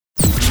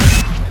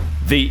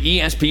The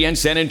ESPN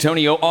San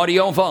Antonio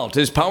Audio Vault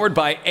is powered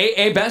by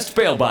AA Best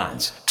Bail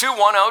Bonds,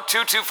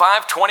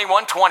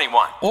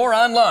 210-225-2121, or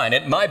online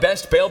at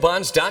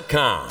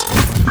mybestbailbonds.com.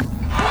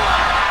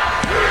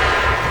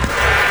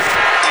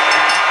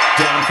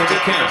 Down for the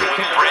count with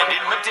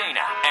Brandon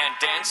Medina and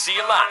Dan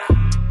Cialana.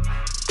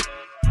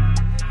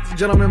 Ladies and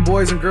gentlemen,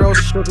 boys and girls,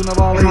 children of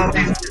all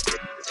ages,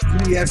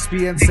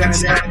 ESPN San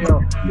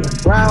Antonio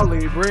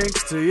proudly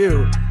brings to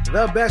you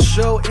the best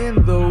show in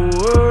the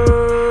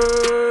world.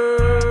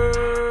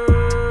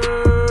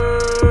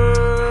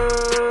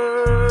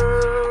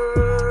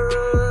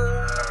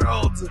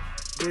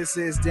 This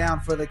is Down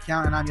for the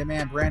Count, and I'm your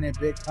man, Brandon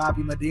Big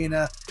Papi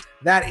Medina.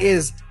 That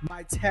is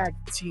my tag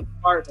team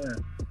partner,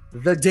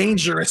 the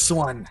dangerous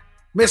one,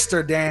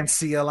 Mr. Dan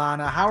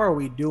Cialana. How are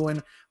we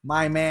doing?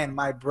 My man,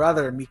 my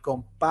brother, mi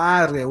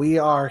compadre. We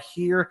are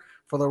here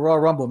for the Royal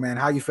Rumble, man.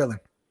 How you feeling?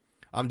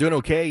 I'm doing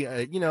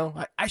okay.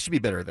 I should be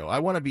better, though. I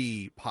want to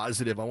be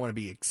positive. I want to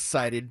be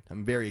excited.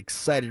 I'm very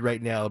excited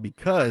right now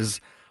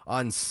because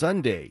on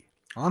Sunday,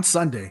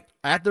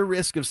 at the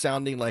risk of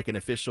sounding like an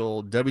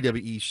official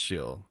WWE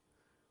shill,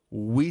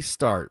 we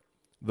start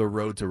the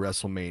road to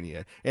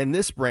WrestleMania. And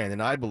this,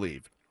 Brandon, I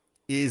believe,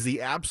 is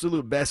the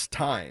absolute best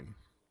time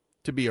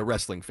to be a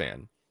wrestling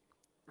fan.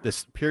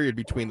 This period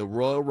between the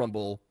Royal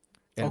Rumble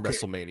and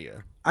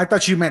WrestleMania. I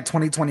thought you meant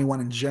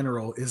 2021 in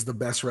general is the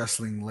best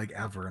wrestling like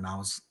ever, and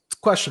it's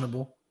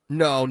questionable.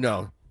 No.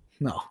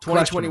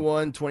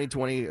 2021,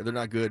 2020, they're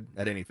not good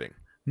at anything.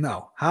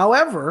 No.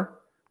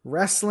 However,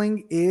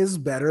 wrestling is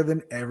better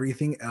than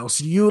everything else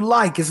you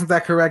like. Isn't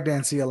that correct,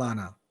 Dan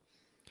Cialana?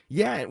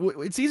 Yeah,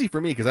 it's easy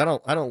for me because I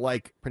don't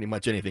like pretty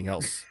much anything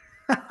else.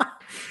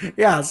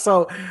 Yeah,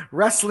 so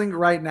wrestling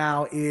right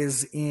now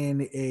is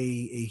in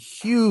a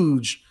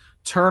huge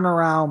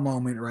turnaround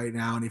moment right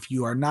now. And if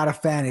you are not a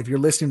fan, if you're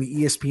listening to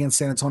ESPN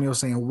San Antonio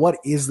saying, what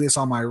is this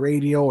on my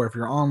radio? Or if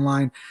you're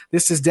online,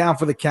 this is Down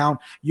for the Count,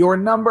 your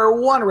number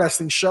one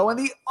wrestling show and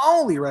the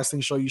only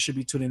wrestling show you should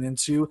be tuning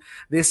into.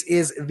 This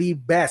is the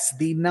best,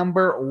 the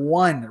number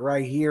one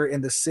right here in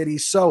the city.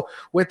 So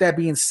with that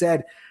being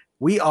said,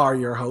 we are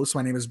your hosts.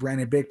 My name is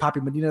Brandon Big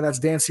Papi Medina. That's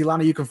Dan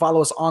Cialana. You can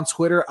follow us on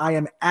Twitter. I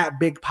am at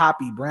Big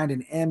Papi.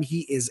 Brandon M.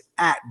 He is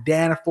at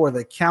Dan for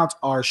the Count.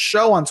 Our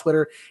show on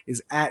Twitter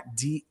is at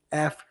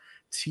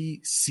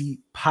DFTC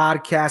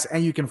Podcast.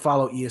 And you can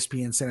follow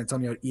ESPN San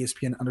Antonio at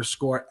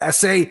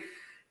ESPN_SA.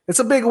 It's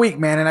a big week,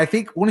 man. And I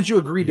think, wouldn't you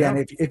agree,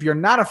 Dan, if you're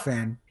not a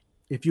fan,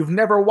 if you've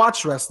never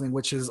watched wrestling,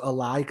 which is a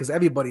lie because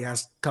everybody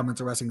has come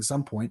into wrestling at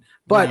some point,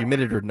 but whether you admit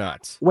it or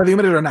not,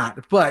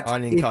 but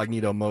on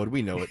incognito mode,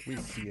 we know it. We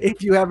see it.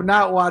 If you have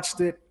not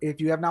watched it,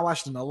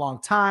 in a long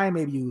time,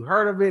 maybe you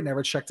heard of it,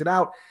 never checked it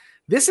out,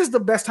 this is the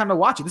best time to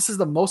watch it. This is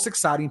the most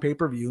exciting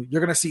pay-per-view. You're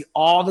going to see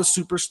all the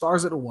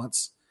superstars at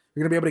once.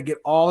 You're going to be able to get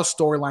all the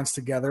storylines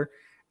together.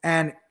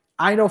 And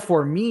I know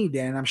for me,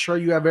 Dan, I'm sure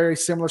you have very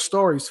similar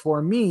stories.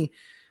 For me,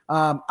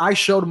 I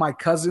showed my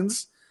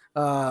cousins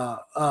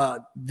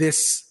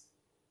this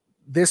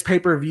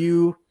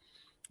pay-per-view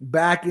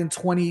back in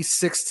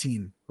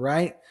 2016,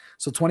 right?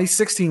 So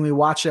 2016, we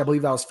watched it. I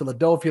believe that was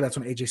Philadelphia. That's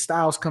when AJ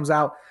Styles comes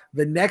out.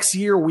 The next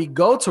year, we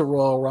go to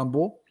Royal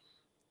Rumble.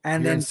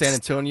 And then in San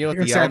Antonio at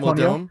the Alamo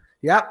Dome.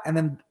 Yep. And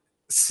then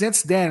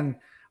since then,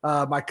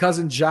 my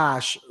cousin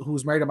Josh,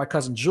 who's married to my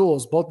cousin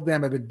Jules, both of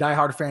them have been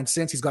diehard fans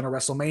since. He's gone to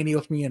WrestleMania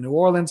with me in New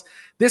Orleans.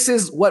 This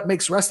is what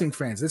makes wrestling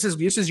fans. This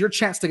is your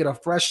chance to get a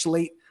fresh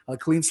slate, a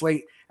clean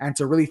slate, and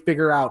to really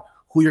figure out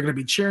who you're going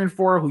to be cheering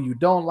for, who you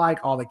don't like,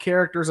 all the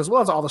characters, as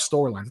well as all the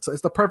storylines.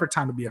 It's the perfect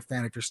time to be a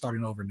fan if you're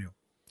starting over new.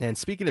 And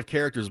speaking of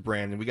characters,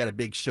 Brandon, we got a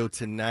big show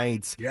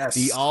tonight. Yes.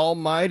 The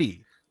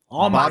Almighty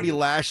Bobby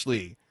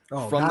Lashley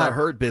from the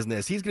Hurt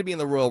Business. He's going to be in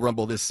the Royal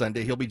Rumble this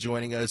Sunday. He'll be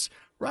joining us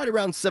right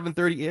around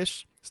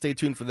 7:30-ish. Stay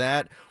tuned for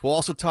that. We'll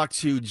also talk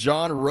to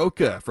John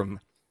Roca from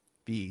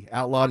the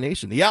Outlaw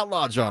Nation, the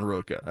Outlaw John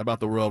Roca, about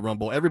the Royal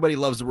Rumble. Everybody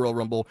loves the Royal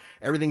Rumble.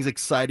 Everything's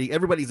exciting.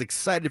 Everybody's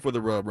excited for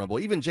the Royal Rumble.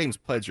 Even James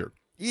Pledger,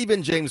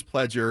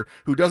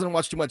 who doesn't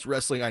watch too much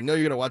wrestling. I know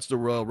you're going to watch the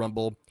Royal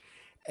Rumble.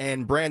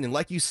 And Brandon,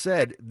 like you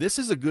said, this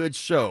is a good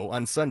show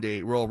on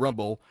Sunday, Royal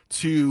Rumble,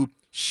 to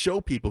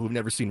show people who've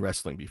never seen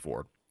wrestling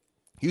before.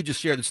 You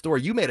just shared the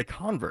story. You made a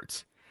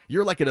convert.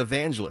 You're like an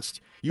evangelist.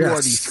 You are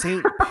the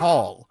St.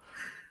 Paul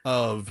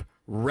of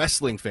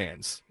wrestling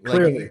fans. Like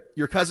Clearly.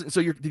 Your cousin.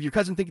 So did your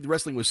cousin think the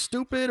wrestling was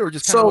stupid, or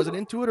just kind of wasn't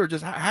into it, or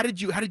just how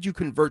did you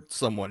convert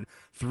someone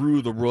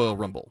through the Royal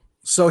Rumble?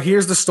 So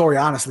here's the story,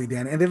 honestly,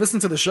 Dan, and they listen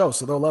to the show,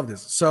 so they'll love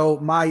this. So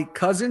my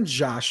cousin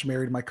Josh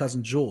married my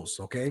cousin Jules.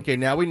 Okay.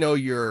 Now we know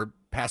your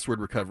password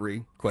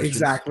recovery questions.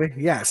 Exactly.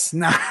 Yes.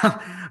 Now,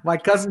 my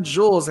cousin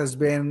Jules has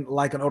been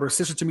like an older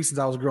sister to me since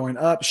I was growing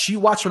up. She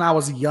watched when I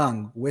was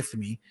young with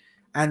me,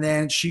 and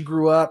then she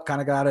grew up,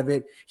 kind of got out of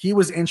it. He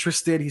was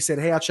interested. He said,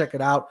 "Hey, I'll check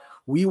it out."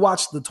 We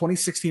watched the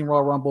 2016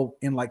 Royal Rumble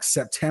in like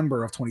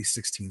September of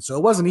 2016, so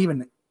it wasn't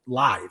even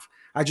live.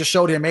 I just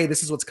showed him, hey,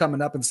 this is what's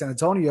coming up in San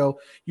Antonio.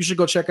 You should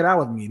go check it out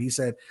with me. And he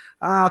said,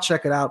 I'll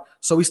check it out.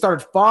 So we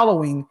started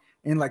following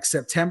in like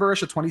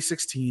September-ish of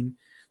 2016.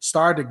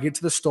 started to get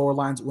to the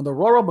storylines. When the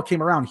Royal Rumble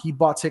came around, he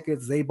bought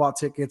tickets, they bought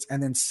tickets,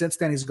 and then since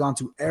then he's gone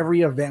to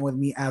every event with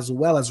me as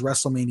well as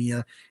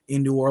WrestleMania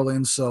in New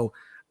Orleans. So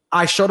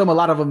I showed him a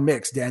lot of a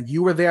mix, Dan.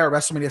 You were there at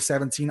WrestleMania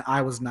 17.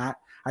 I was not.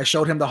 I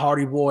showed him the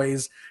Hardy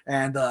Boys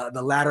and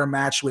the ladder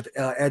match with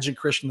Edge and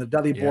Christian, the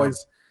Dudley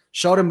Boys.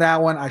 Showed him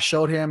that one. I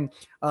showed him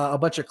a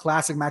bunch of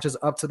classic matches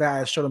up to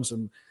that. I showed him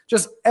some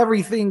just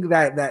everything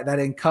that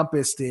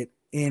encompassed it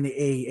in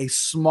a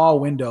small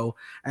window.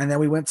 And then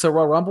we went to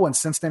Royal Rumble, and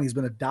since then he's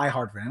been a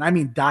diehard fan. And I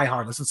mean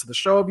diehard. Listens to the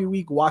show every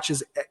week,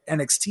 watches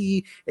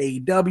NXT,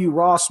 AEW,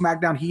 Raw,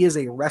 SmackDown. He is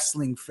a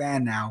wrestling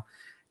fan now,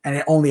 and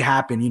it only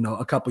happened,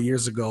 a couple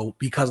years ago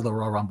because of the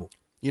Royal Rumble.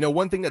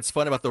 One thing that's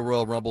fun about the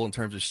Royal Rumble in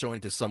terms of showing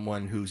it to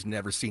someone who's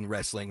never seen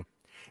wrestling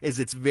is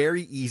it's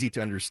very easy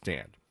to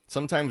understand.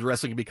 Sometimes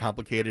wrestling can be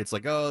complicated. It's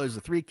like, oh, there's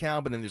a 3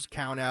 count, but then there's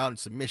count out and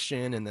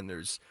submission, and then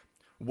there's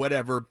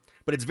whatever.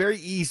 But it's very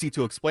easy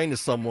to explain to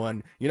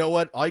someone, you know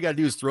what? All you got to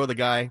do is throw the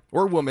guy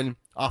or woman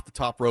off the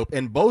top rope.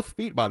 And both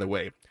feet, by the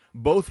way,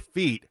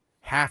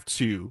 have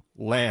to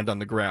land on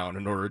the ground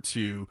in order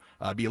to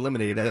be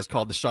eliminated. That is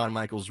called the Shawn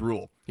Michaels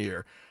rule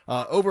here.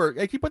 Hey,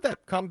 can you put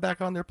that comment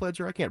back on there,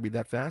 Pledger? I can't read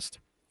that fast.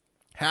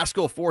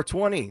 Haskell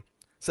 420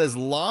 says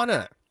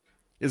Lana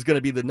is going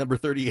to be the number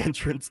 30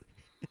 entrant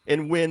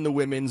and win the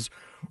women's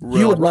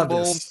Royal Rumble.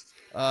 Love this.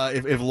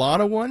 If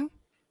Lana won,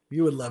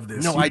 you would love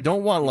this. No, I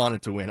don't want Lana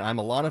to win. I'm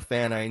a Lana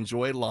fan. I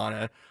enjoy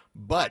Lana,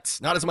 but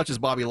not as much as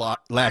Bobby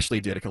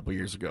Lashley did a couple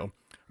years ago.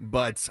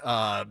 But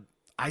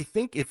I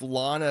think if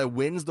Lana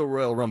wins the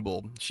Royal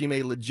Rumble, she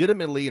may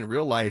legitimately in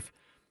real life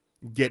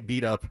get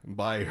beat up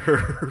by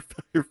her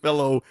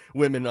fellow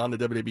women on the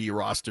WWE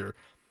roster.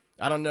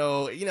 I don't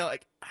know.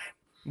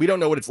 We don't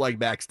know what it's like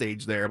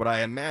backstage there, but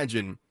I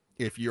imagine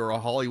if you're a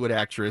Hollywood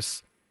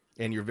actress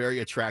and you're very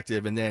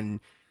attractive, and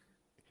then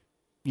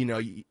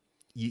you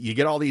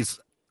get all these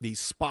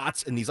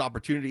spots and these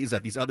opportunities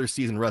that these other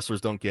seasoned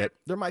wrestlers don't get,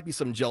 there might be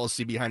some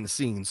jealousy behind the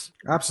scenes.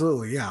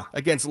 Absolutely, yeah.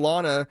 Against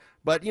Lana,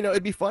 but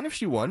it'd be fun if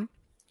she won.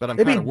 But I'm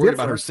kind of worried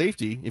about her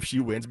safety if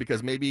she wins,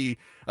 because maybe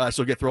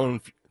she'll get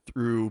thrown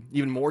through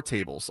even more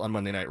tables on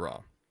Monday Night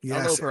Raw.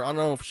 Yes. I don't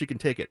know if she can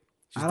take it.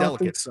 She's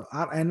delicate. Think so.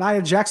 And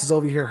Nia Jax is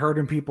over here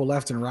hurting people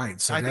left and right.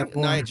 So I think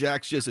Nia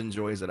Jax just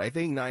enjoys it. I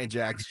think Nia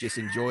Jax just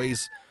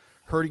enjoys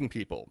hurting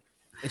people.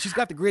 And she's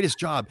got the greatest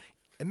job.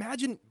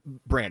 Imagine,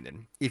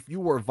 Brandon, if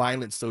you were a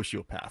violent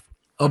sociopath.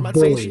 I'm not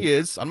saying she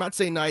is. I'm not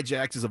saying Nia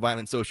Jax is a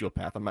violent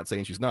sociopath. I'm not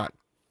saying she's not.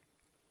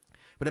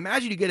 But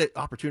imagine you get an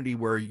opportunity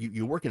where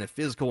you work in a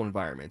physical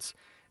environment,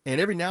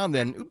 and every now and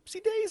then,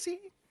 oopsie daisy,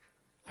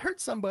 I hurt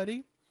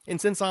somebody.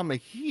 And since I'm a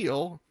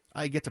heel,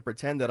 I get to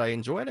pretend that I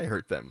enjoyed I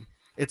hurt them.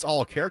 It's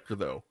all character,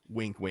 though.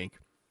 Wink, wink.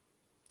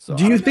 So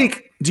do you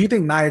think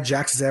Nia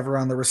Jax is ever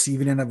on the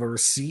receiving end of a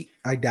receipt?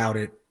 I doubt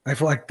it. I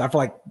feel like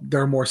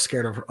they're more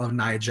scared of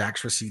Nia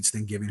Jax receipts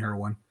than giving her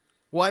one.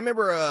 Well, I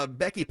remember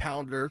Becky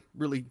pounded her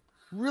really,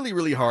 really,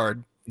 really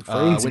hard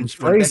when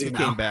Becky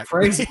came back.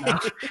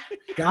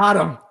 Got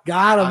him.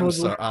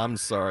 I'm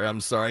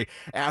sorry.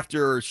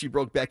 After she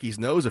broke Becky's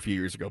nose a few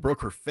years ago,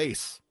 broke her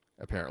face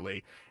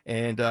apparently,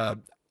 and the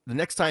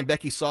next time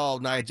Becky saw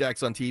Nia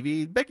Jax on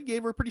TV, Becky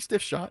gave her a pretty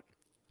stiff shot.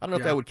 I don't know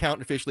if that would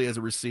count officially as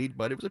a receipt,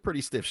 but it was a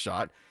pretty stiff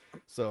shot.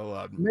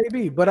 So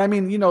maybe, but I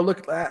mean,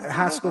 look,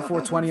 Haskell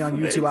 420 on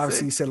YouTube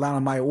obviously said Lana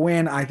might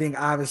win. I think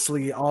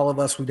obviously all of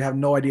us would have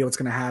no idea what's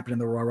going to happen in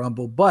the Royal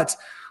Rumble, but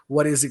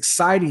what is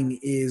exciting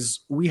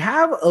is we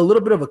have a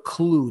little bit of a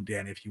clue,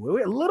 Dan, if you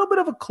will, a little bit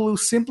of a clue,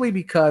 simply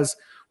because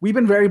we've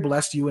been very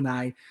blessed, you and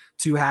I,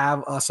 to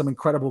have some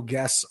incredible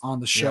guests on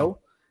the show.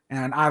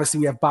 Yeah. And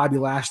obviously we have Bobby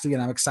Lashley,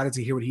 and I'm excited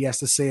to hear what he has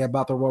to say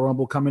about the Royal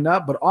Rumble coming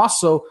up, but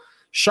also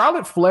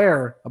Charlotte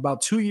Flair,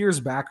 about 2 years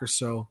back or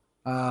so,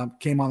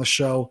 came on the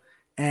show,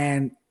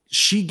 and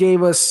she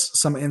gave us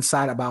some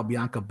insight about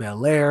Bianca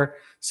Belair,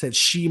 said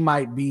she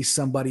might be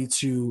somebody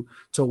to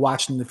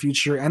watch in the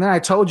future. And then I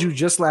told you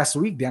just last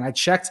week, Dan, I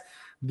checked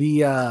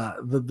the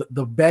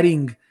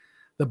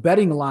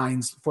betting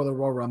lines for the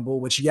Royal Rumble,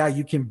 which,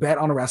 you can bet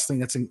on wrestling.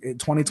 That's in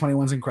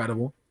 2021 is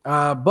incredible.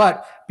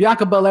 But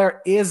Bianca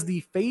Belair is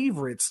the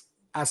favorite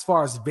as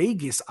far as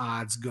Vegas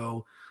odds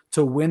go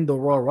to win the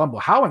Royal Rumble.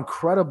 How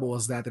incredible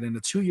is that in a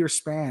 2-year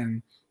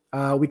span,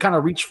 we kind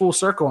of reach full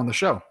circle on the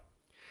show?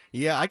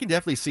 Yeah, I can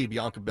definitely see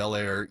Bianca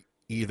Belair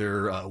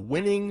either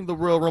winning the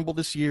Royal Rumble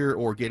this year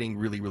or getting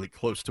really, really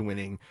close to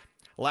winning.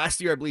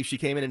 Last year, I believe she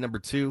came in at number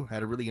 2,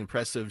 had a really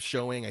impressive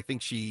showing. I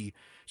think she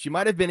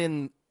might have been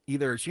in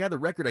she had the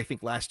record, I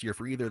think, last year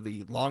for either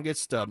the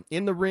longest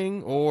in the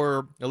ring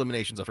or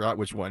eliminations. I forgot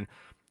which one,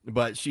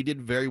 but she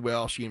did very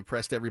well. She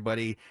impressed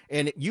everybody.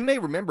 And you may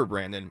remember,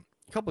 Brandon,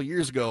 a couple of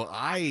years ago,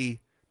 I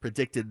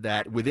predicted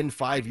that within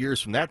 5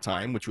 years from that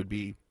time, which would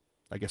be,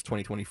 I guess,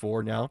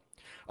 2024 now,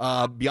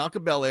 Bianca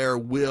Belair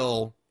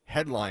will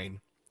headline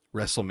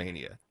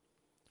WrestleMania.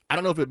 I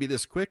don't know if it would be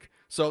this quick.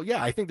 So,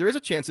 I think there is a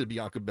chance that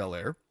Bianca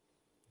Belair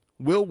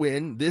will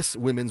win this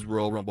Women's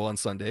Royal Rumble on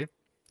Sunday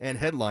and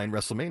headline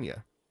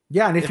WrestleMania.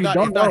 Yeah, and if you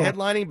don't know, not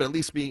headlining, but at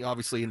least being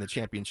obviously in the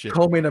championship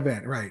co-main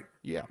event, right?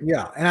 Yeah.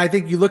 And I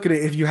think you look at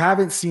it, if you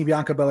haven't seen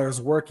Bianca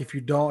Belair's work, if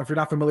you're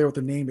not familiar with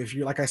the name, if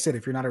you, like I said,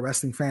 if you're not a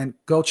wrestling fan,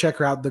 go check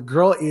her out. The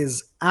girl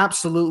is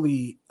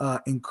absolutely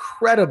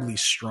incredibly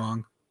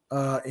strong,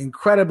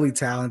 incredibly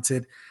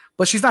talented,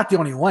 but she's not the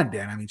only one,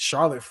 Dan. I mean,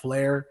 Charlotte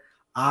Flair,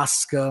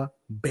 Asuka,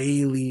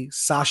 Bayley,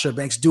 Sasha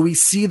Banks. Do we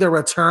see the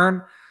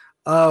return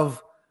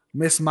of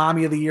Miss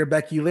Mommy of the Year,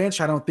 Becky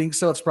Lynch? I don't think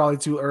so. It's probably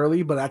too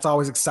early, but that's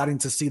always exciting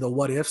to see the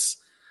what ifs.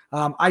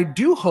 I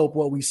do hope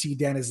what we see,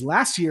 Dan, is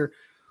last year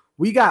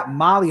we got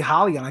Molly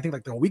Holly on, I think,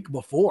 like the week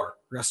before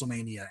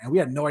WrestleMania, and we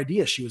had no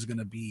idea she was going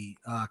to be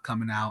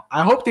coming out.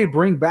 I hope they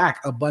bring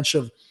back a bunch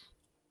of,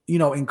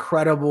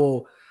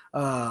 incredible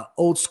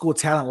old school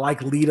talent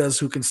like Lita's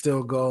who can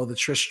still go, the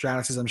Trish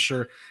Stratus's, I'm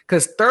sure,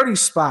 because 30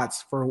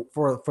 spots for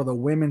the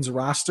women's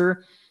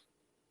roster.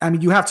 I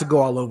mean, you have to go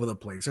all over the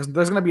place. There's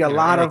going to be a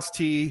lot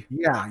NXT,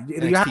 of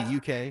NXT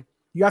UK.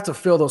 You have to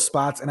fill those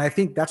spots, and I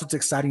think that's what's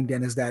exciting,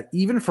 Dan, is that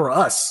even for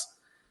us,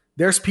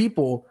 there's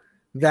people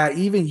that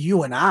even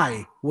you and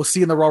I will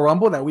see in the Royal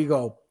Rumble that we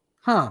go,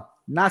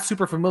 not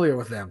super familiar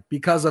with them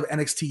because of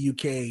NXT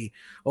UK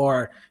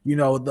or,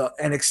 the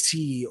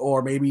NXT,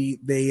 or maybe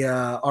they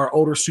are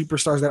older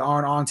superstars that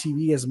aren't on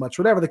TV as much,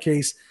 whatever the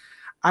case.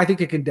 I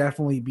think it can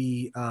definitely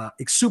be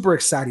super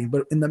exciting.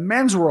 But in the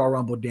men's Royal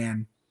Rumble,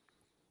 Dan,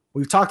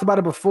 we've talked about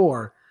it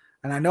before,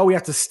 and I know we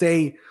have to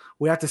stay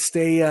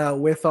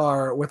with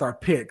our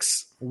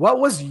picks. What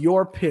was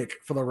your pick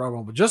for the Royal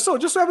Rumble? Just so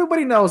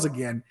everybody knows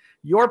again,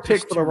 your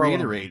pick for the Royal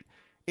Rumble.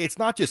 It's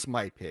not just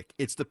my pick.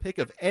 It's the pick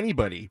of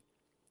anybody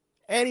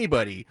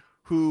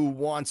who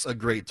wants a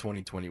great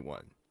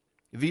 2021.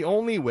 The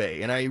only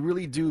way, and I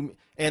really do,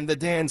 and the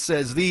Dan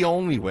says the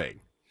only way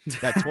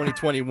that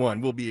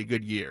 2021 will be a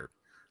good year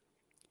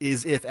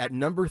is if at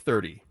number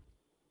 30,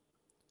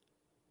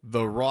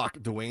 The Rock,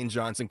 Dwayne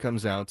Johnson,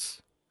 comes out,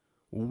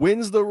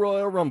 wins the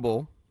Royal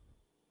Rumble,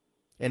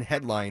 and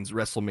headlines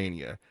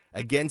WrestleMania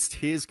against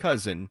his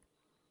cousin,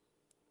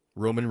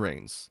 Roman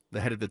Reigns,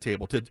 the head of the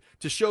table,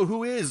 to show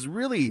who is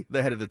really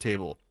the head of the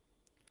table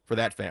for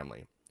that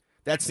family.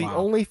 That's the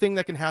only thing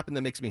that can happen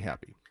that makes me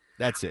happy.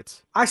 That's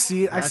it. I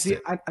see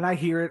it. And I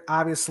hear it.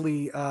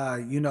 Obviously,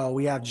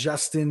 we have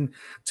Justin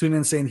tuning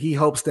in saying he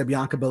hopes that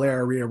Bianca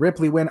Belair or Rhea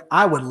Ripley win.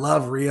 I would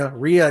love Rhea.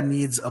 Rhea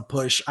needs a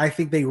push. I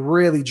think they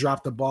really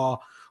dropped the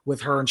ball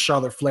with her and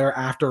Charlotte Flair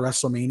after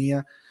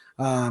WrestleMania.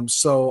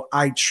 So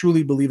I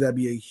truly believe that'd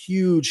be a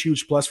huge,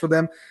 huge plus for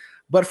them.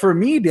 But for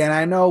me, Dan,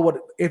 I know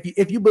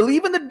if you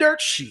believe in the dirt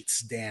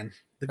sheets, Dan.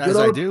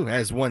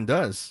 As one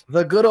does.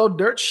 The good old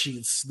dirt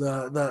sheets,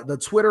 the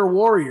Twitter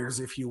warriors,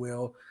 if you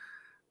will.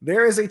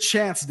 There is a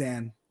chance,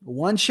 Dan,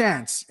 one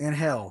chance in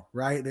hell,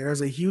 right? There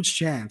is a huge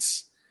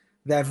chance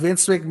that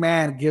Vince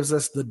McMahon gives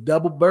us the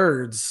double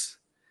birds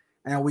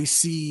and we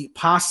see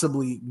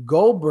possibly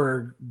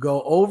Goldberg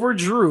go over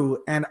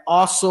Drew and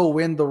also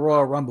win the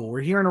Royal Rumble.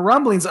 We're hearing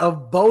rumblings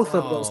of both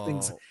of those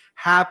things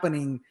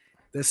happening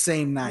the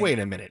same night. Wait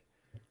a minute.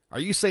 Are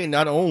you saying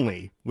not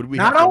only would we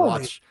have to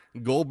watch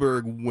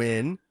Goldberg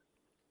win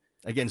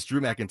against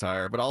Drew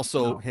McIntyre, but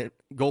also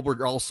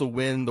Goldberg also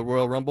win the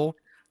Royal Rumble?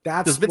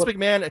 Is Vince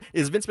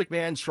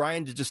McMahon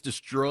trying to just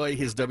destroy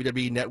his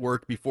WWE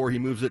network before he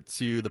moves it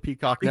to the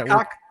Peacock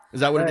network?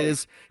 Is that what it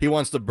is? He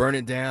wants to burn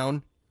it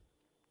down.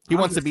 He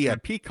wants to be a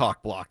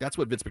Peacock block. That's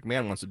what Vince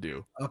McMahon wants to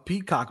do. A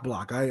Peacock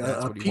block.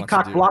 A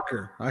Peacock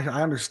blocker. I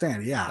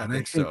understand. Yeah. I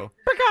think so.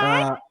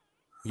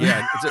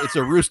 Yeah, it's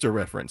a Rooster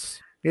reference.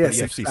 Yes,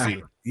 the FCC.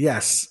 Exactly.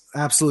 Yes,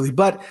 absolutely.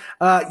 But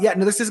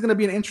this is going to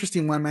be an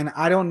interesting one, man.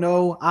 I don't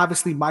know.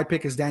 Obviously, my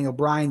pick is Daniel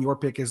Bryan. Your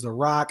pick is The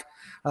Rock.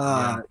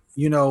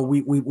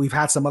 We've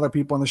had some other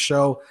people on the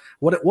show.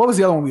 What was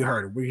the other one we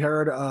heard? We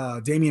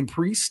heard Damian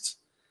Priest.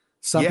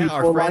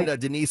 Our friend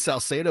Denise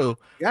Salcedo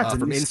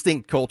from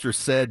Instinct Culture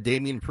said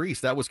Damian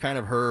Priest. That was kind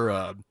of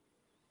her.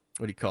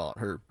 What do you call it?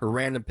 Her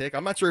random pick.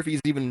 I'm not sure if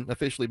he's even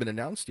officially been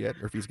announced yet,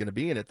 or if he's going to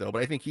be in it though.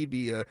 But I think he'd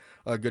be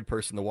a good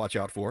person to watch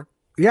out for.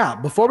 Yeah,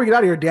 before we get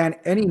out of here, Dan,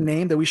 any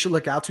name that we should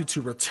look out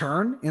to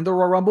return in the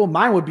Royal Rumble?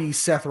 Mine would be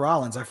Seth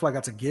Rollins. I feel like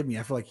that's a give me.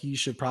 I feel like he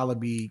should probably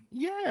be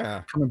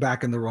coming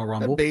back in the Royal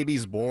Rumble. The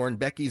baby's born.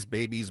 Becky's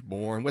baby's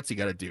born. What's he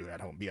got to do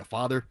at home? Be a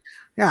father?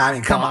 Yeah, I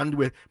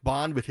mean,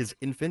 bond with his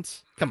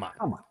infants? Come on.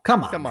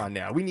 Come on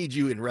now. We need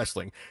you in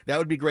wrestling. That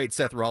would be great.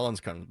 Seth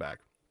Rollins comes back.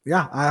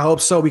 Yeah, I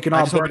hope so. We can all.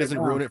 I just hope it doesn't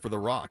ruin it for The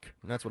Rock.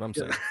 That's what I'm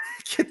saying.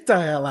 Get the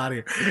hell out of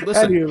here.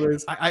 Listen,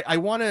 anyways. I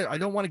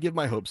don't want to give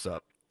my hopes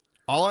up.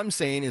 All I'm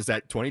saying is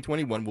that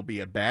 2021 will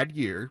be a bad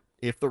year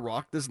if The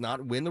Rock does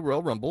not win the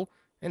Royal Rumble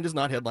and does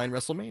not headline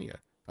WrestleMania.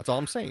 That's all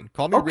I'm saying.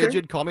 Call me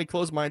rigid, call me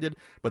closed-minded,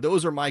 but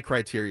those are my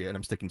criteria, and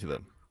I'm sticking to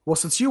them. Well,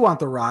 since you want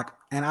The Rock,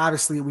 and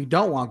obviously we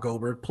don't want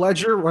Goldberg,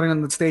 Pledger running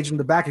on the stage in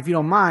the back, if you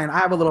don't mind, I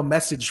have a little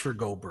message for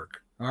Goldberg.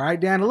 All right,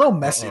 Dan? A little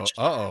message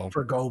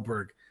for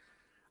Goldberg.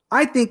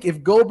 I think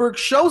if Goldberg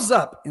shows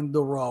up in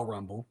the Royal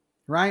Rumble,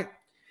 right,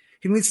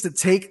 he needs to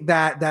take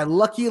that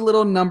lucky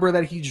little number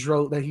that he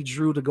drew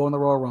to go in the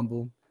Royal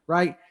Rumble,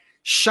 right?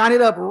 Shine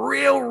it up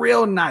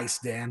real nice,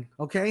 Dan,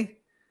 okay?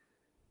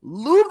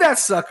 lube that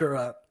sucker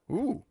up.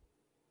 Ooh.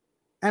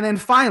 And then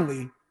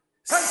finally,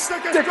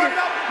 stick it straight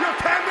up your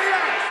candy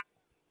ass.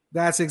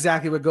 That's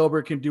exactly what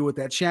Goldberg can do with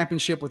that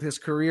championship, with his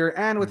career,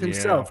 and with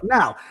himself.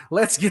 Now,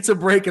 let's get to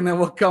break, and then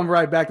we'll come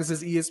right back. This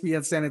is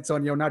ESPN San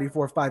Antonio,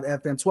 94.5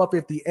 FM,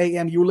 1250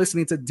 AM. You're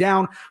listening to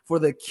Down for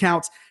the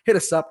Count. Hit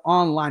us up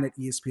online at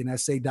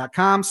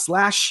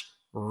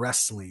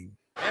espnsa.com/wrestling.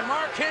 And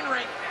Mark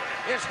Henry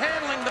is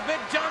handling the Big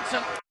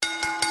Johnson.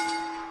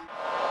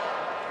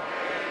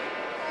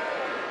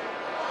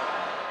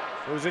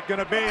 Who's it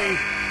gonna be?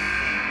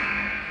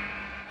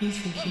 You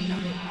think you know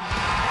me?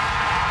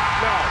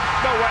 No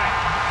way.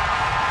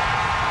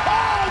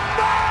 Oh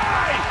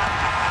my!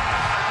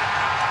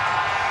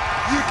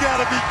 You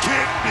gotta be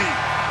kidding me.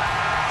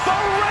 The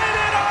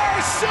Rated R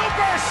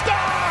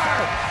Superstar!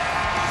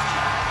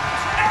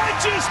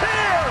 Edge is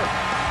here!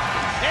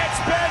 It's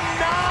been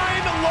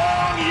 9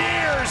 long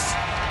years.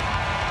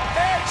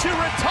 Edge, who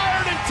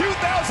retired in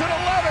 2011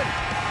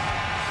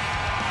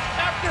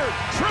 after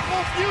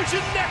triple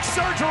fusion neck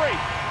surgery.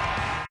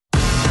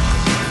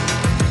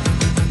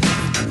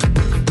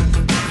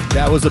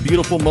 That was a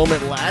beautiful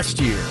moment last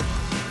year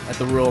at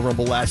the Royal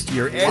Rumble last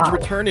year. Edge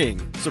returning,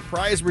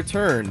 surprise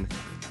return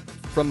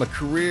from a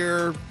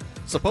career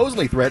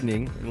supposedly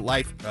threatening in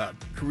life,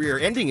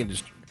 career-ending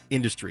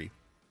industry.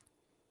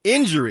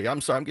 Injury.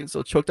 I'm sorry, I'm getting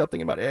so choked up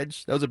thinking about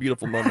Edge. That was a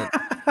beautiful moment.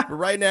 But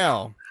right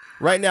now,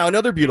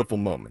 another beautiful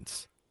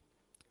moment.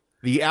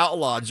 The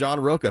Outlaw,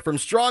 John Rocha from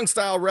Strong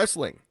Style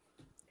Wrestling.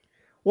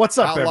 What's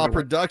up, Outlaw everyone?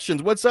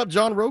 Productions. What's up,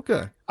 John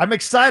Rocha? I'm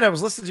excited. I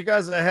was listening to you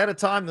guys ahead of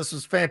time. This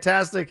was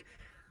fantastic.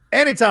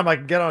 Anytime I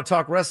can get on and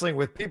talk wrestling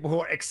with people who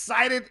are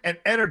excited and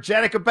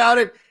energetic about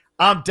it,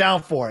 I'm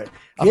down for it.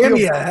 Give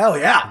me a hell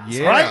yeah.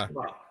 Yeah. Right?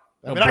 Oh,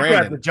 I grabbed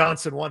Brandon. the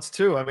Johnson once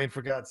too. I mean,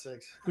 for God's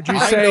sakes. Would you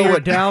say you're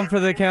down for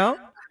the count?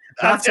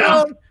 I'm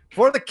down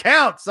for the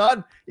count,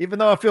 son. Even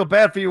though I feel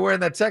bad for you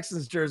wearing that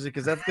Texans jersey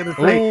because that's going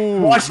to say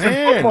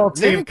Washington football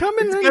team. Man,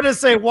 it's going to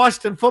say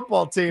Washington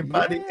football team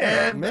by the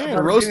end. Man,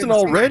 roasting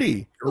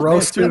already.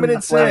 Roasting 2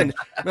 minutes in.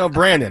 No,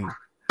 Brandon,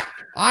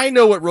 I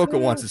know what Rocha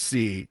wants to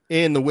see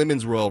in the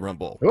Women's Royal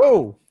Rumble.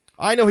 Oh,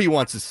 I know he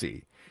wants to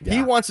see. Yeah.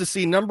 He wants to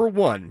see number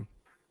 1,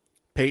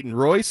 Peyton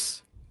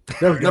Royce.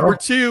 Number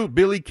 2,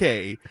 Billy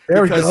Kay.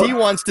 Because he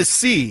wants to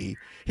see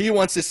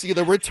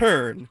the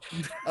return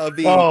of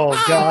the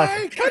God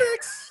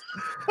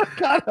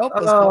help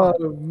us.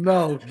 Oh,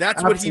 no.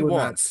 That's what he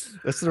wants.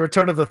 This is the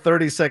return of the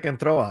 30-second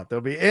throwout.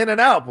 They'll be in and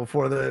out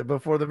before the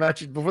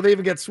match, before they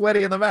even get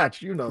sweaty in the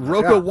match. You know that.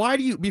 Rocha, why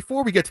do you,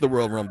 before we get to the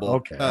Royal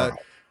Rumble,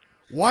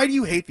 why do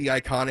you hate the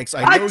Iconics?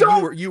 I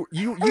know you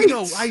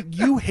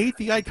hate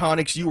the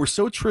Iconics. You were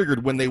so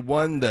triggered when they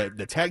won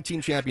the tag team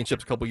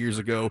championships a couple years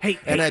ago,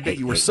 and I bet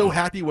you were so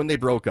happy when they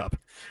broke up.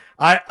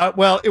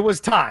 Well, it was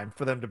time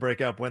for them to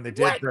break up when they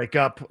did break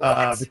up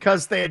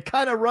because they had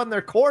kind of run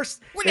their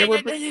course.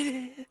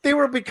 They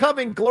were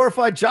becoming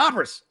glorified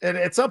jobbers, and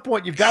at some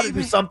point you've got to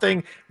do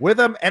something with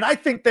them. And I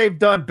think they've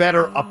done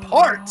better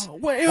apart,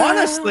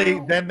 honestly,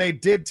 than they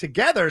did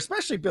together.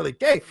 Especially Billy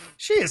Kay.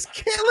 She is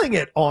killing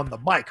it on the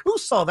mic. Who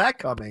saw that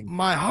coming?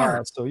 My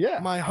heart.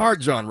 My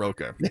heart, John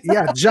Rocha.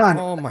 Yeah, John.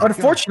 Oh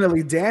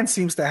unfortunately, Dan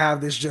seems to have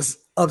this just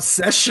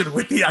obsession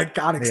with the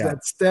Iconics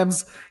that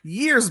stems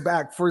years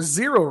back for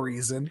zero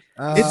reason.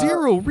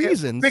 Zero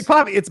reasons. Big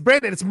Poppy, it's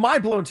Brandon. It's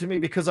mind blowing to me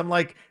because I'm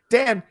like,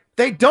 Dan,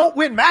 they don't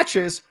win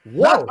matches.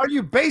 What are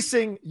you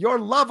basing your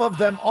love of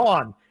them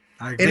on?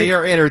 They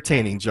are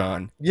entertaining,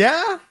 John.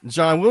 Yeah?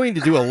 John, we need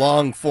to do a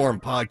long form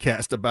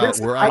podcast about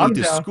where I need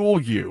to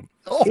school you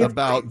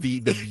about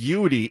the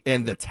beauty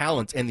and the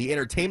talent and the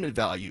entertainment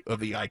value of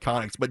the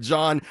Iconics. But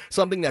John,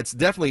 something that's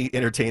definitely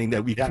entertaining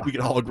that we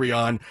can all agree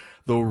on,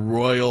 the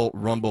Royal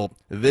Rumble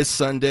this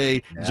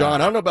Sunday. Yeah.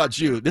 John, I don't know about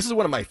you. This is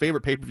one of my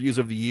favorite pay-per-views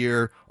of the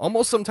year.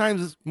 Almost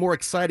sometimes more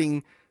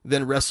exciting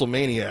than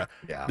WrestleMania.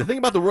 Yeah. The thing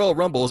about the Royal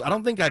Rumble is I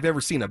don't think I've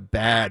ever seen a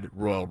bad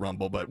Royal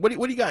Rumble, but what do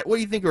you got? What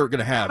do you think we're going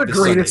to have?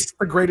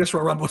 The greatest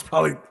Royal Rumble is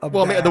probably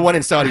the one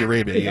in Saudi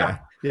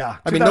Arabia. Yeah.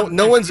 I mean,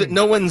 no one's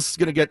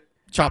going to get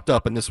chopped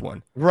up in this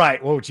one.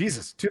 Right. Well,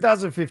 Jesus.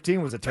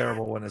 2015 was a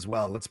terrible one as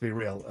well. Let's be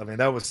real. I mean,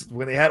 that was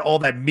when they had all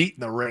that meat in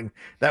the ring.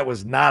 That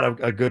was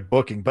not a good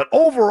booking. But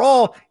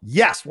overall,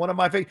 yes, one of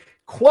my favorite.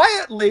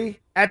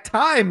 Quietly, at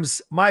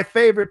times, my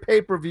favorite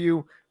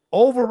pay-per-view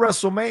over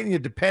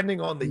WrestleMania,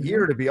 depending on the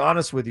year, to be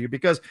honest with you.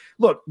 Because,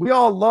 look, we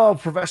all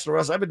love professional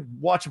wrestling. I've been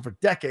watching for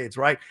decades,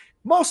 right?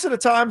 Most of the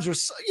times, or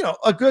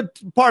a good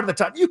part of the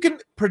time, you can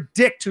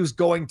predict who's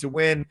going to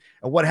win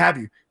and what have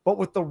you. But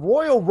with the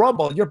Royal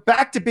Rumble, you're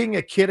back to being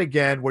a kid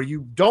again where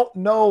you don't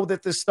know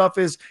that this stuff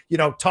is,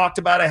 talked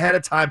about ahead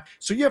of time.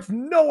 So you have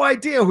no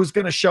idea who's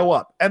going to show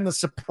up. And the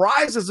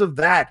surprises of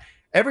that,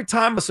 every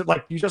time,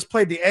 like you just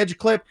played the Edge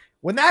clip,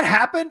 when that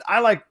happened,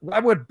 I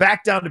went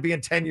back down to being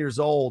 10 years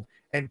old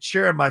and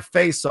cheering my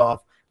face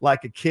off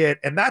like a kid.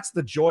 And that's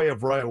the joy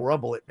of Royal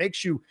Rumble. It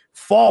makes you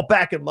fall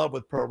back in love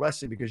with pro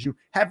wrestling because you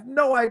have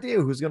no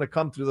idea who's going to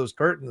come through those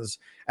curtains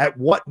at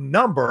what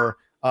number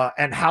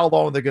and how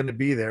long they're going to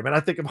be there. I mean, I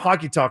think of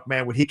Hockey Talk,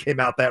 man, when he came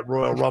out that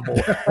Royal Rumble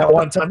at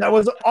one time. That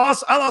was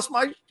awesome. I lost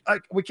my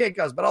we can't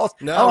cuss, but I lost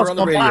we're on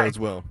the radio mind. As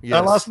well. Yes. I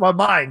lost my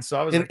mind. So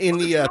I was in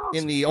the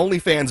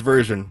OnlyFans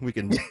version, we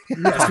can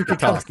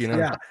talk, you know.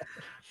 Yeah.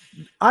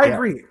 I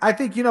agree. I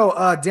think,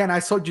 Dan, I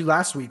told you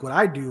last week what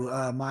I do.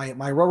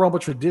 My Royal Rumble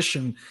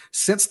tradition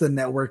since the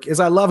network is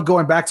I love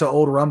going back to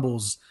old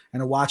Rumbles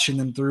and watching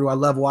them through. I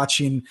love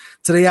watching.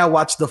 Today I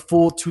watched the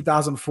full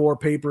 2004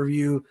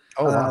 pay-per-view.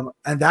 Wow.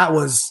 And that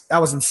was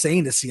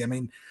insane to see. I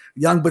mean,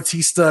 young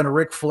Batista and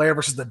Ric Flair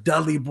versus the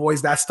Dudley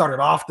Boys, that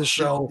started off the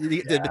show.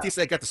 Did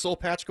Batista got the soul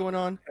patch going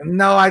on?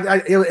 No,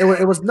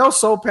 it was no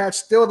soul patch.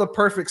 Still the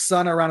perfect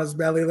sun around his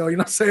belly, though. You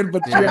know what I'm saying?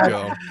 But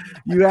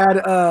you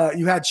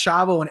had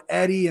Chavo and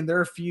Eddie and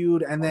their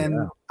feud, and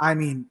then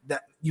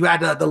you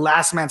had the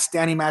last man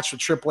standing match with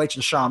Triple H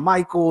and Shawn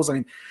Michaels. I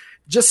mean,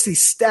 just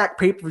these stacked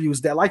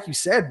pay-per-views that, like you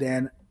said,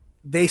 Dan,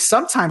 they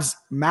sometimes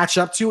match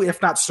up to,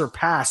 if not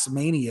surpass,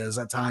 Manias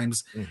at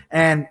times.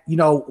 And,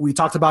 we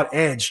talked about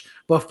Edge.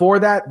 Before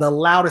that, the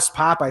loudest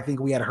pop I think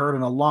we had heard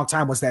in a long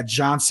time was that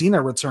John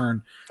Cena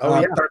return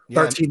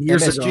 13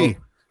 years MSG.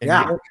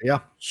 ago. Yeah.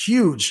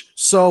 Huge.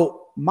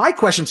 So my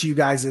question to you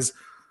guys is,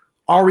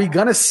 are we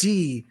going to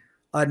see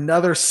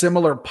another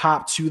similar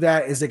pop to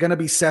that? Is it going to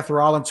be Seth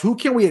Rollins? Who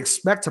can we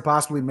expect to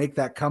possibly make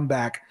that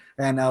comeback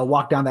and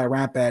walk down that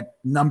ramp at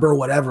number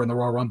whatever in the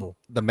Royal Rumble?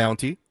 The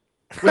Mountie.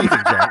 What do you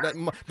think,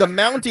 John? The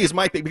Mounties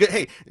might be, because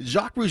hey,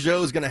 Jacques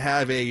Rougeau is going to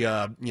have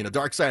a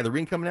Dark Side of the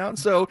Ring coming out,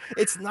 so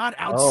it's not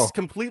out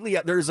completely.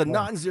 There's a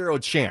non-zero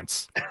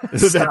chance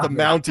that the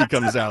Mountie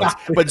comes out.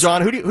 But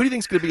John, who do you think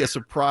is going to be a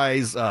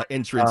surprise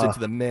entrance into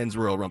the men's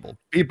Royal Rumble?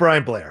 Be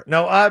Brian Blair.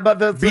 No, but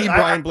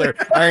Brian Blair.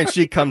 Iron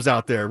Sheik comes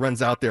out there,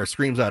 runs out there,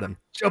 screams at him.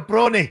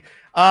 Jabroni.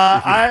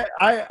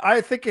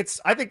 I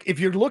think if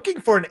you're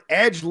looking for an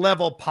edge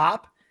level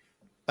pop,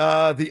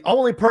 the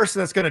only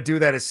person that's going to do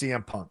that is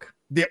CM Punk.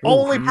 The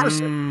only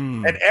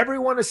person, and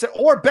everyone is saying,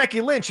 or Becky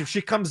Lynch if she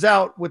comes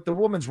out with the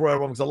women's Royal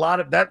Rumble. A lot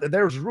of that,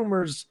 there's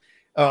rumors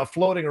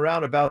floating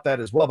around about that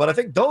as well. But I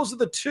think those are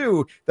the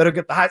two that'll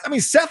get the highs. I mean,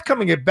 Seth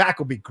coming back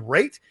will be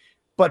great,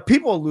 but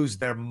people will lose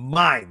their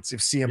minds if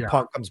CM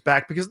Punk comes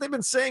back, because they've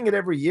been saying it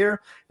every year.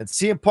 And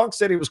CM Punk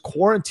said he was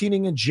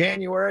quarantining in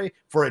January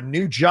for a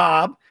new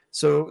job.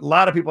 So a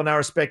lot of people now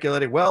are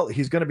speculating, well,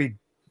 he's going to be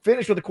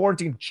finished with the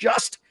quarantine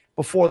just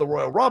before the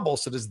Royal Rumble.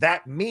 So does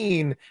that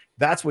mean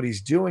that's what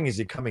he's doing? Is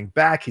he coming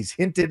back? He's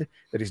hinted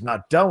that he's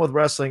not done with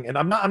wrestling. And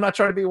I'm not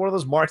trying to be one of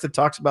those marks that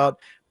talks about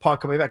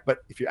Punk coming back. But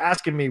if you're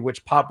asking me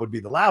which pop would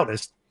be the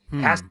loudest, it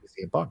has to be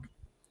CM Punk.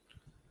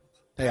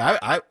 Hey,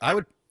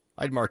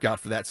 I'd mark out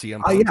for that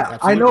CM Punk.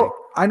 Absolutely.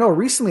 I know.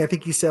 Recently, I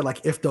think he said,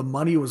 like, if the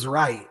money was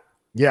right.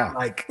 Yeah.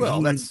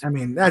 That's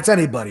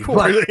anybody.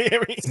 But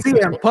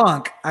CM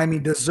Punk,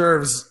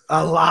 deserves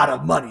a lot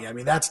of money.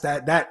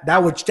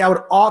 That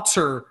would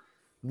alter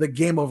the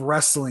game of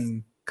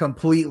wrestling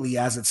completely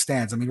as it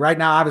stands. Right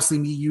now, obviously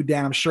me, you,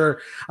 Dan, I'm sure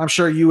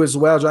you as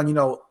well, John,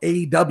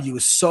 AEW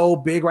is so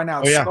big right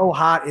now. It's so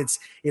hot.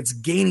 It's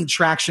gaining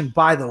traction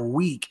by the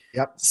week.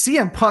 Yep.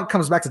 CM Punk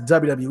comes back to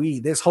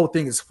WWE. This whole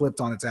thing is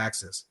flipped on its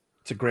axis.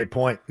 It's a great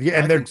point.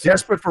 Yeah. And they're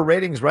desperate for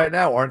ratings right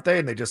now, aren't they?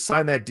 And they just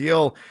signed that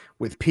deal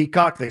with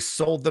Peacock. They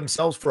sold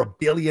themselves for $1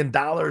 billion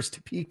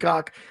to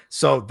Peacock.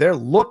 So they're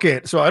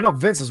looking. So I know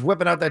Vince is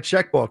whipping out that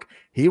checkbook.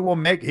 He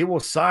will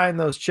sign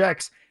those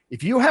checks.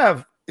 If you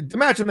have,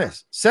 imagine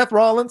this, Seth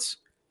Rollins,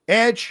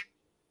 Edge,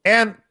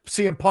 and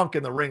CM Punk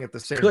in the ring at the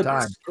same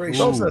time. Gracious.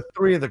 Those are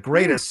three of the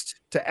greatest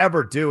to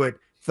ever do it,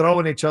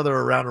 throwing each other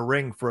around a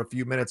ring for a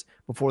few minutes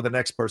before the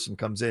next person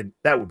comes in.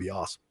 That would be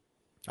awesome.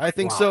 I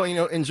think so.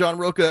 And John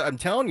Roca, I'm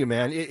telling you,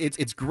 man,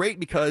 it's great,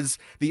 because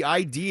the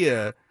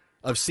idea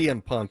of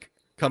CM Punk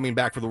coming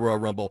back for the Royal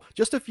Rumble,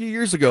 just a few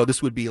years ago,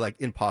 this would be like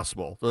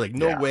impossible. They're like,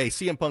 no way,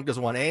 CM Punk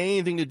doesn't want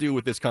anything to do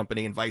with this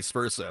company, and vice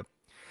versa.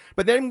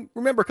 But then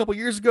remember, a couple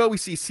years ago, we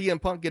see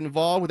CM Punk get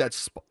involved with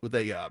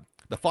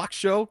the Fox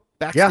show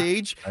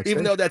backstage,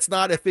 even though that's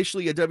not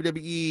officially a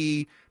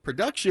WWE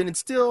production. It's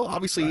still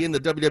obviously in the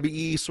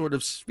WWE sort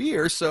of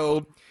sphere.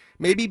 So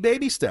maybe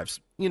baby steps,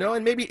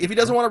 and maybe if he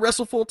doesn't want to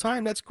wrestle full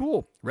time, that's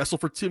cool. Wrestle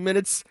for 2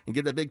 minutes and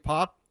get that big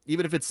pop,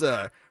 even if it's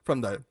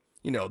from the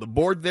the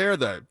board there,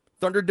 the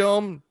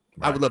Thunderdome.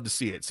 Right. I would love to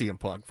see it, CM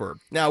Punk.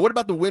 Now, what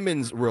about the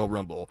women's Royal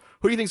Rumble?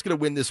 Who do you think is going to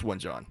win this one,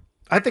 John?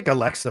 I think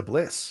Alexa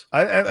Bliss.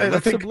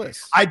 Alexa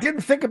Bliss. I didn't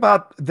think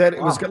about that.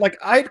 It was good. Like,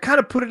 I kind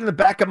of put it in the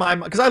back of my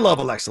mind because I love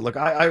Alexa. Look,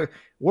 I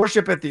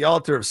worship at the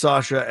altar of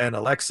Sasha and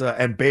Alexa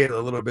and Beta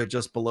a little bit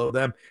just below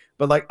them.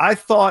 But like, I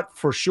thought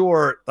for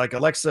sure, like,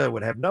 Alexa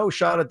would have no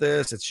shot at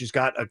this. She's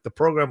got the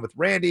program with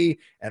Randy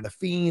and the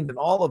Fiend and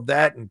all of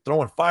that, and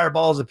throwing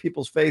fireballs at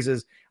people's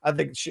faces. I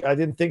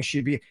didn't think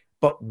she'd be.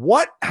 But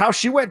how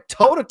she went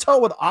toe to toe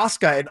with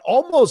Asuka and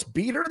almost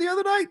beat her the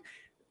other night.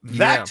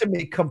 That to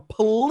me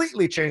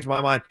completely changed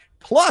my mind.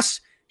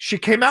 Plus, she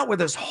came out with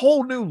this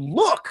whole new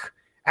look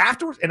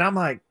afterwards. And I'm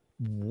like,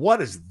 what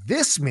does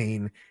this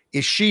mean?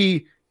 Is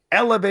she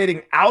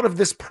elevating out of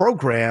this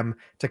program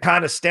to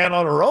kind of stand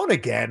on her own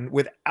again,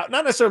 without,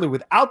 not necessarily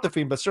without the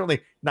Fiend, but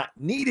certainly not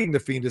needing the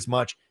Fiend as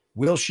much.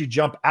 Will she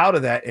jump out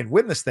of that and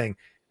win this thing?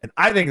 And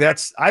I think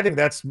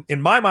that's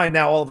in my mind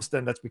now, all of a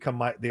sudden that's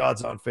become the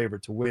odds-on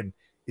favorite to win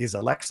is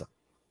Alexa.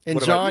 And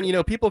John,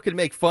 people can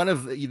make fun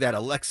of that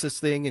Alexis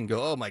thing and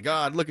go, "Oh my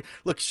God,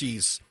 look,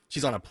 she's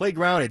on a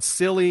playground. It's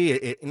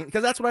silly."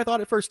 Because that's what I thought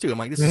at first too. I'm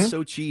like, this is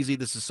so cheesy.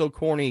 This is so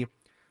corny.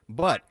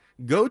 But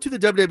go to the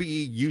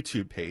WWE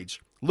YouTube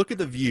page. Look at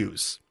the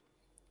views.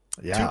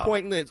 Yeah.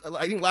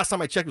 I think last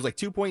time I checked, it was like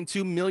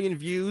 2.2 million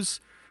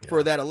views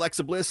for that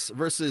Alexa Bliss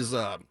versus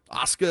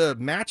Asuka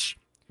match.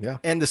 Yeah.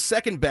 And the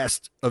second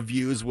best of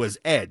views was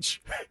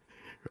Edge.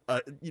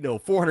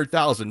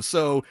 400,000.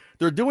 So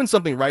they're doing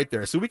something right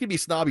there. So we could be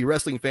snobby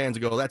wrestling fans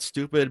and go, that's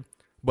stupid,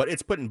 but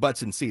it's putting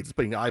butts in seats. It's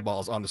putting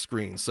eyeballs on the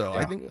screen. So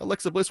I think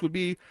Alexa Bliss would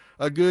be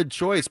a good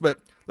choice. But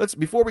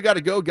before we got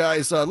to go,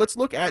 guys, let's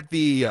look at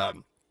the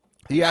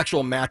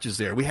actual matches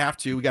there. We got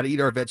to eat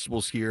our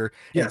vegetables here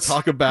and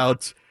talk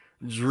about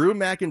Drew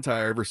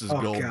McIntyre versus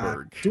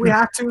Goldberg. God. Do we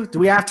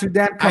have to,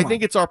 Dan? I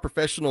think it's our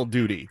professional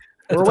duty.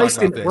 We're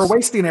wasting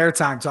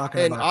airtime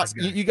talking about this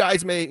guy. You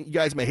guys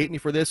may hate me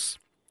for this,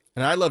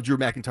 and I love Drew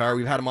McIntyre.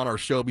 We've had him on our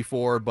show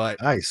before, but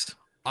nice.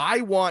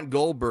 I want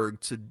Goldberg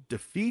to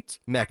defeat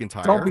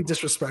McIntyre. Don't be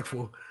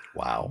disrespectful.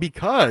 Wow.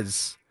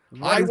 Because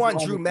I want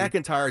Drew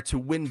McIntyre to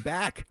win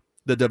back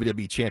the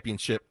WWE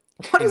Championship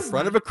in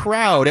front of a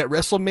crowd at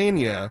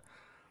WrestleMania,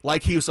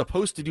 like he was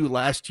supposed to do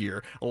last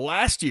year.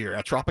 Last year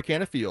at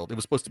Tropicana Field, it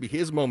was supposed to be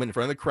his moment in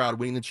front of the crowd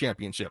winning the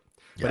championship.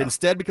 But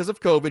instead, because of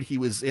COVID, he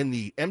was in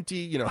the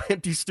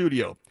empty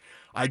studio.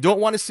 I don't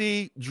want to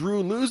see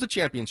Drew lose the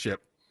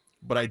championship,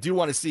 but I do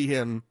want to see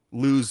him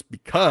lose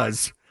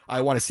because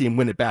I want to see him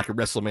win it back at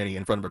WrestleMania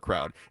in front of a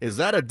crowd. Is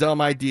that a dumb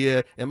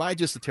idea? Am I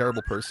just a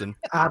terrible person?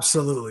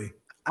 Absolutely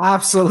a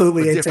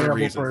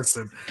terrible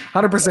person.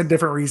 100%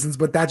 different reasons,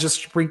 but that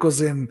just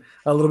sprinkles in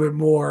a little bit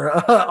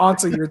more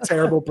onto your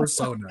terrible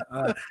persona.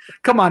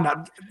 Come on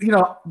now.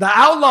 The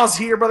Outlaws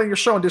here, brother. You're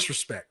showing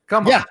disrespect.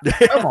 Come on.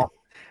 Come on.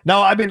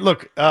 No, I mean,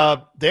 look,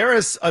 there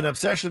is an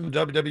obsession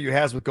the WWE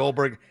has with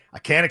Goldberg. I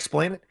can't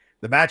explain it.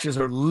 The matches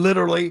are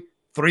literally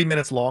 3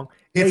 minutes long.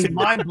 It's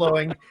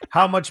mind-blowing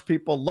how much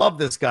people love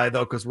this guy,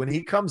 though, because when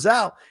he comes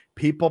out,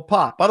 people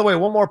pop. By the way,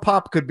 one more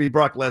pop could be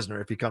Brock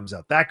Lesnar if he comes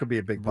out. That could be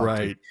a big pop.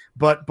 Right.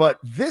 Too. But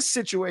this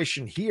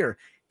situation here,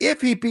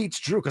 if he beats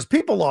Drew, because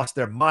people lost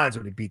their minds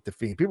when he beat The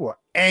Fiend. People were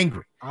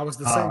angry. I was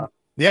the same.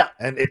 Yeah,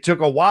 and it took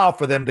a while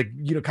for them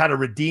to kind of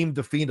redeem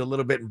The Fiend a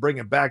little bit and bring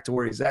him back to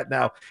where he's at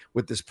now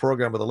with this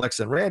program with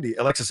Alexa and Randy.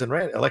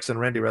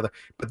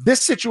 But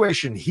this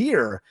situation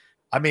here,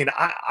 I mean,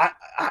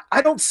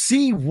 I don't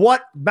see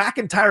what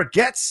McIntyre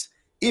gets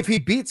if he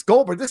beats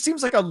Goldberg. This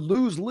seems like a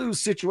lose-lose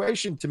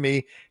situation to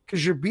me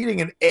because you're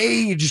beating an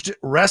aged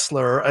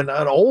wrestler, an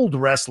old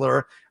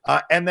wrestler,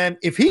 and then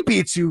if he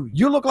beats you,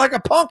 you look like a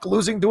punk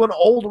losing to an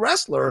old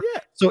wrestler.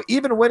 Yeah. So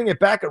even winning it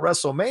back at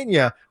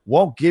WrestleMania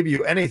won't give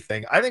you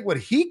anything. I think what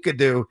he could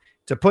do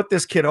to put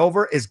this kid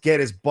over is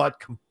get his butt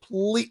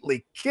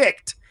completely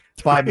kicked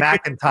by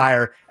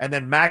McIntyre, and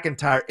then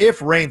McIntyre,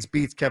 if Reigns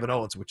beats Kevin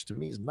Owens, which to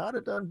me is not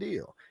a done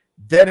deal,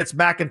 then it's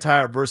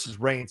McIntyre versus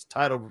Reigns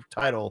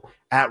title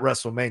at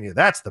WrestleMania.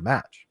 That's the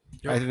match.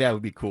 I think that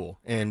would be cool,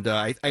 and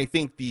I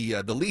think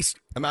the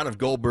least amount of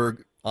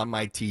Goldberg on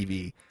my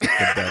TV, the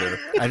better.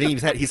 I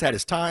think he's had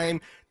his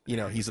time.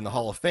 He's in the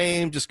Hall of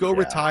Fame. Just go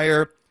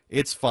retire.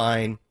 It's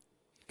fine.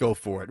 Go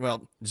for it.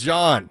 Well,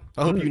 John,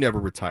 I hope you never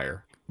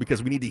retire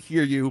because we need to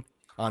hear you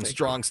on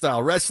Strong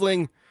Style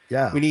Wrestling.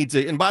 Yeah, we need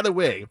to. And by the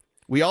way,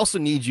 we also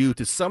need you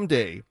to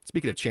someday.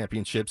 Speaking of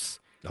championships.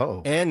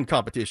 And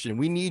competition,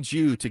 we need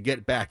you to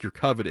get back your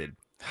coveted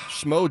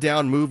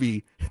Schmodown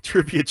Movie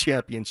Trivia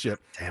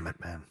Championship. Damn it,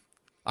 man.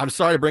 I'm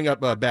sorry to bring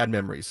up bad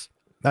memories.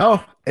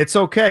 No, it's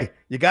okay.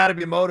 You got to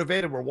be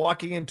motivated. We're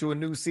walking into a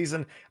new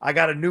season. I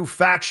got a new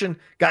faction,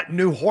 got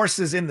new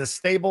horses in the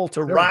stable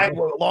to ride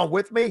along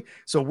with me.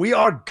 So we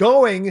are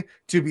going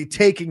to be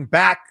taking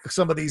back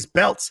some of these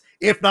belts,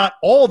 if not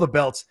all the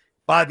belts,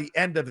 by the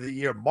end of the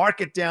year. Mark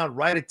it down,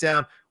 write it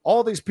down.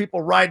 All these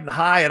people riding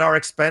high at our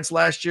expense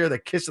last year, they're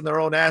kissing their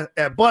own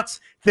butts,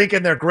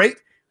 thinking they're great.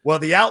 Well,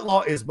 the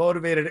Outlaw is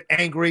motivated,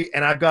 angry,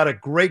 and I've got a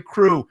great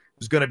crew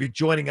who's going to be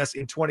joining us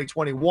in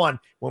 2021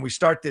 when we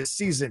start this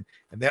season,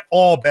 and they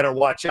all better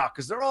watch out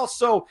because they're all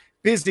so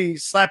busy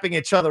slapping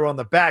each other on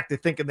the back. They're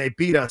thinking they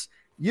beat us.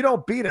 You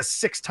don't beat a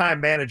 6-time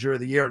manager of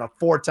the year and a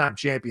 4-time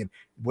champion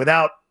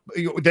without –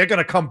 they're going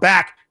to come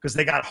back because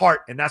they got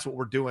heart, and that's what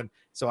we're doing.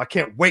 So I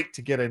can't wait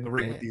to get in the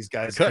ring with these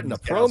guys. Cutting a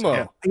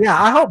promo. Yeah,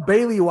 I hope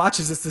Bailey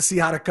watches this to see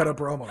how to cut a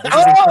promo. This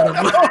is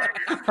incredible.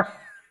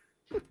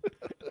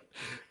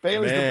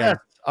 Bailey's the best.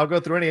 I'll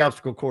go through any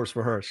obstacle course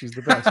for her. She's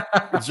the best.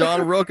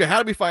 John Rocha,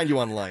 how do we find you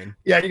online?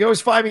 Yeah, you can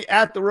always find me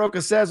at The Rocha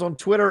Says on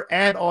Twitter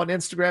and on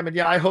Instagram. And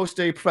yeah, I host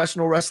a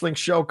professional wrestling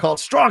show called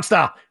Strong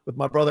Style with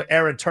my brother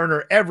Aaron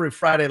Turner every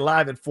Friday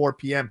live at 4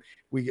 p.m.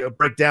 We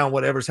break down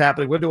whatever's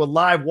happening. We'll do a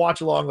live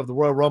watch along of the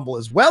Royal Rumble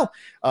as well.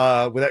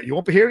 Without you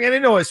won't be hearing any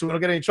noise, so we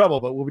don't get any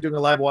trouble. But we'll be doing a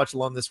live watch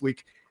along this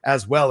week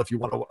as well if you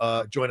want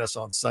to join us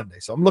on Sunday.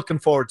 So I'm looking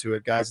forward to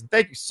it, guys. And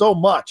thank you so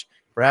much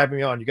for having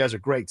me on. You guys are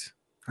great.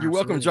 You're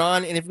welcome,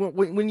 John. And if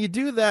when you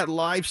do that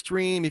live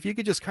stream, if you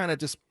could just kind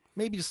of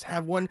maybe just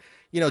have one,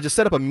 just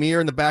set up a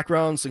mirror in the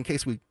background so in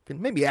case we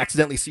can maybe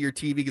accidentally see your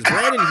TV, because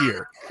Brandon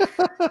here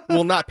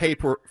will not pay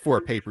for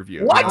a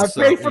pay-per-view. What? I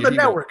pay for the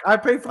network. I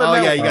pay for the network.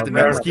 Oh, yeah, you got the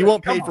network. He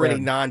won't pay for any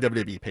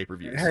non-WWE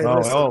pay-per-views. Hey,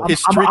 listen, his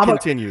streak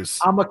continues.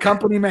 I'm a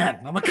company man.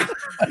 He's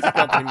a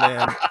company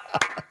man.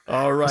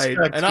 All right.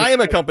 And I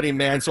am a company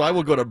man, so I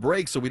will go to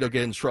break so we don't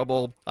get in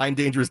trouble. I'm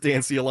Dangerous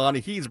Dan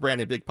Cialani. He's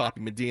Brandon Big Papi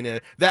Medina.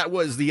 That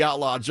was the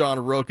Outlaw John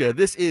Rocha.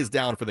 This is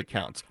Down for the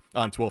Count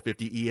on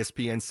 1250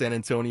 ESPN San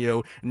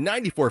Antonio,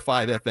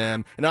 94.5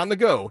 FM, and on the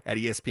go at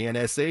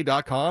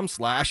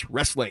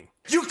ESPNSA.com/wrestling.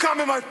 You come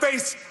in my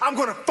face, I'm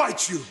going to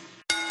fight you.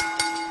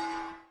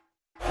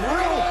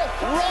 Riddle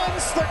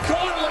runs the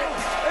gauntlet.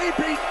 He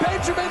beat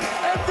Benjamin,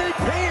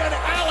 MVP, and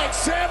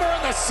Alexander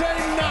in the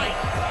same night.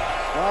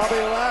 Bobby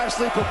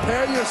Lashley,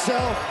 prepare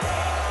yourself.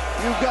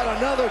 You've got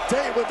another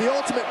date with the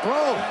Ultimate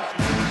Bro.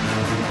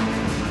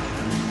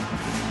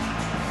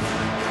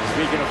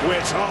 Speaking of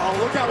which,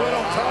 look out,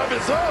 Riddle, time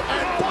is up.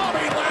 And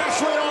Bobby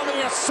Lashley on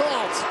the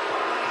assault.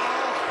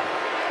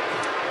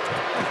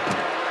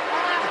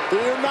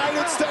 The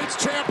United States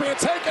champion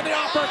taking the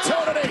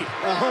opportunity.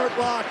 A hurt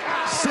lock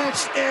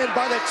cinched in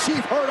by the chief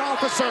hurt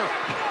officer,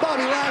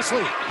 Bobby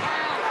Lashley.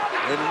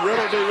 And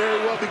Riddle may very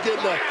well be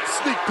getting a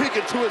sneak peek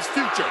into his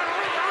future.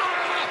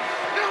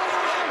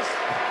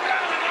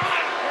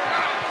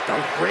 The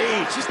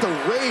rage, just the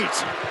rage.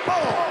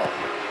 Oh!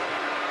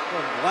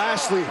 From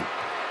Lashley.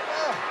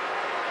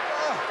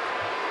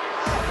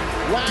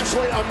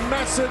 Lashley, a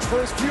message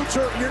for his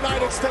future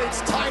United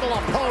States title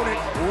opponent,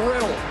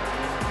 Riddle.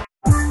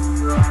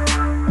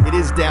 It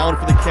is Down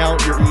for the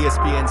Count, your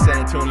ESPN San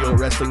Antonio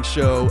wrestling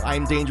show.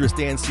 I'm Dangerous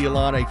Dan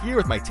Cialana here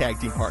with my tag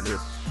team partner,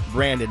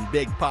 Brandon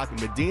Big Papi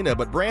Medina.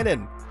 But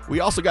Brandon, we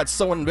also got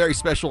someone very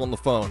special on the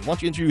phone. Why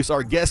don't you introduce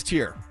our guest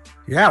here?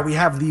 Yeah, we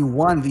have the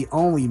one, the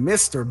only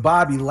Mr.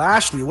 Bobby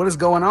Lashley. What is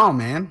going on,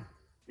 man?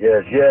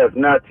 Yes,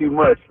 not too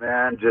much,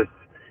 man. Just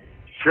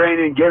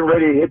training, getting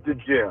ready to hit the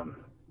gym.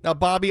 Now,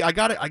 Bobby, I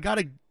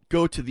gotta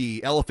go to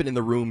the elephant in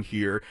the room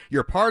here.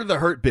 You're part of the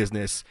Hurt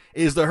Business.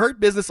 Is the Hurt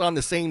Business on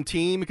the same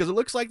team? Because it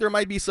looks like there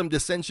might be some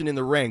dissension in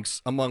the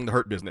ranks among the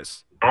Hurt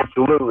Business.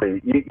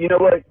 Absolutely. You know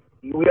what?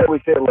 We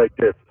always say it like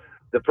this.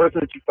 The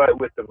person that you fight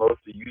with the most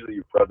are usually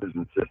your brothers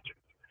and sisters.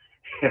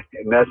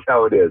 And that's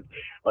how it is.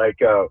 Like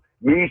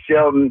me,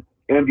 Shelton,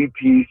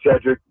 MVP,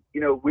 Cedric,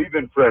 we've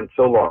been friends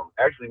so long.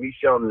 Actually, me,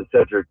 Shelton, and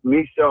Cedric,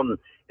 and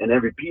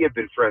MVP have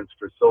been friends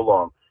for so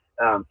long.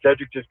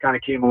 Cedric just kind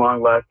of came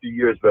along last few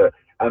years, but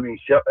I mean,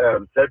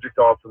 Cedric's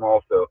awesome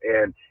also.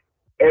 And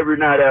every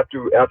night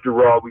after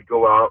Raw, we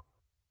go out,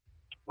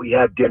 we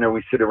have dinner,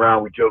 we sit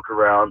around, we joke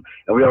around,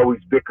 and we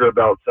always bicker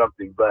about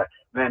something. But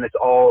man, it's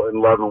all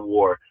in love and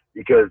war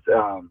because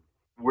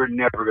we're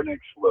never going to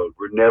explode.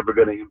 We're never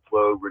going to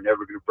implode. We're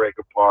never going to break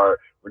apart.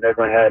 We're never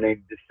going to have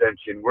any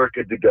dissension. We're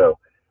good to go.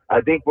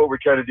 I think what we're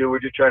trying to do, we're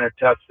just trying to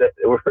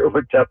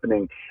we're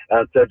toughening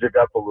Cedric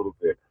up a little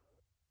bit.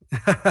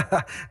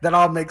 That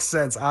all makes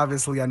sense.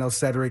 Obviously, I know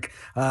Cedric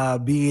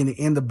being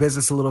in the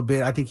business a little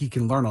bit, I think he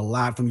can learn a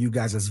lot from you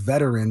guys as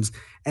veterans.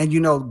 And,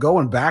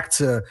 going back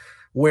to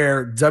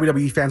where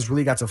WWE fans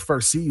really got to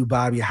first see you,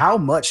 Bobby, how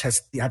much have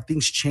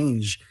things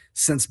changed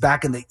since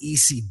back in the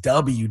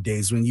ECW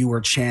days when you were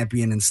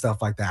champion and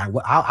stuff like that?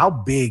 How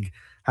big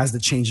has the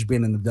change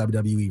been in the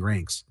WWE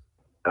ranks?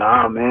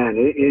 Oh, man.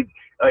 It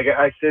like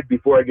I said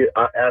before, I get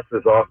asked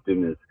this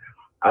often, is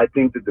I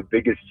think that the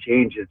biggest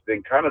change has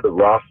been kind of the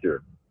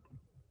roster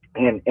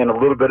and a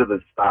little bit of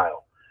the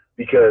style,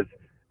 because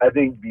I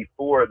think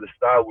before the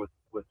style was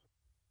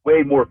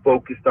way more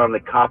focused on the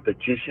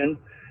competition.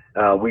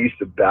 We used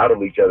to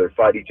battle each other,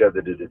 fight each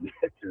other to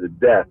the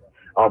death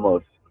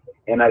almost.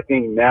 And I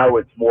think now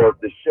it's more of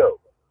the show.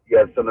 You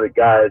have some of the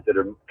guys that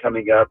are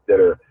coming up that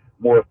are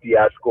more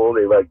theatrical.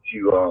 They like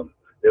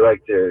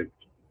to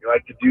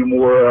do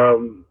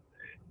more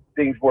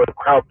things more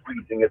crowd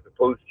pleasing as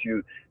opposed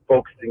to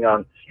focusing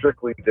on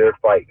strictly their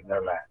fight and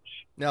their match.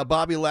 Now,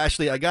 Bobby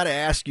Lashley, I got to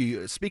ask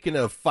you, speaking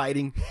of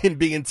fighting and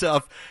being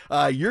tough,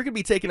 you're going to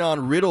be taking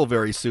on Riddle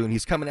very soon.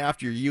 He's coming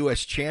after your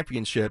U.S.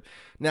 Championship.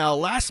 Now,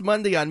 last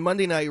Monday on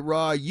Monday Night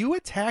Raw, you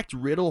attacked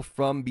Riddle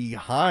from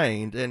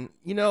behind. And,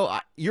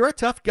 you're a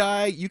tough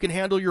guy. You can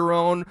handle your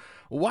own.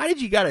 Why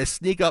did you got to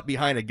sneak up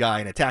behind a guy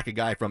and attack a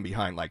guy from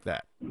behind like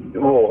that?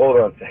 Oh, hold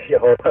on a second.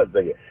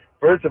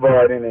 First of all,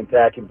 I didn't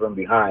attack him from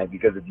behind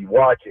because if you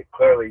watch it,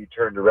 clearly he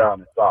turned around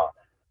and saw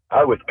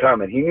I was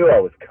coming. He knew I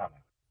was coming.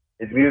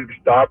 His music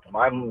stopped.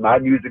 My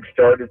music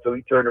started, so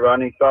he turned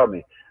around and he saw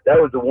me. that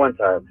was the one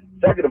time.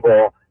 Second of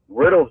all,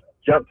 Riddle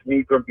jumped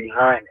me from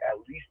behind at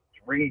least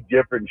 3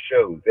 different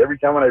shows. Every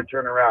time when I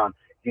turn around,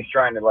 he's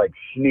trying to like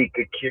sneak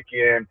a kick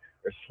in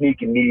or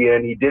sneak a knee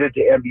in. He did it to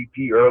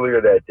MVP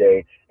earlier that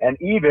day. And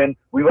even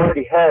we've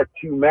already had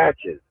 2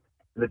 matches.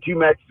 The 2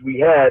 matches we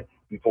had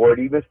before it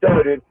even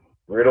started,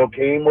 Riddle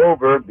came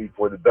over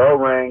before the bell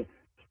rang,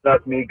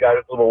 snuck me, got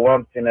his little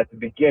lumps in at the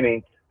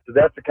beginning. So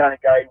that's the kind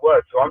of guy he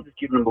was. So I'm just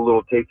giving him a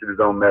little taste of his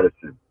own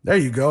medicine. There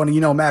you go. And, you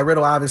know, Matt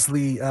Riddle,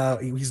 obviously,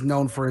 he's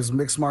known for his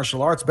mixed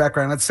martial arts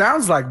background. It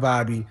sounds like,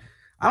 Bobby,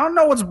 I don't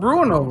know what's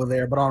brewing over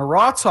there, but on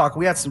Raw Talk,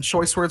 we had some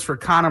choice words for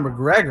Conor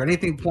McGregor.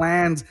 Anything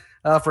planned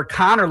for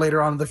Conor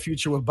later on in the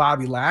future with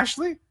Bobby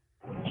Lashley?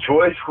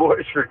 Choice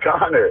words for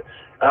Conor.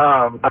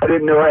 I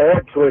didn't know I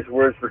had choice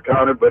words for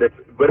Conor, but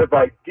if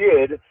I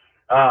did,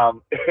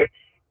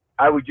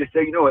 I would just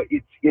say, you know,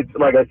 it's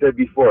like I said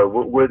before,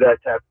 we're that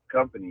type of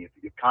company.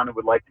 If Conor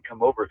would like to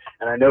come over,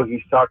 and I know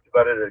he's talked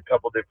about it a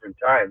couple different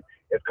times,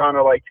 if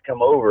Conor liked to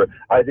come over,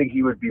 I think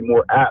he would be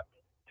more apt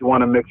to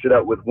want to mix it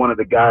up with one of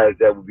the guys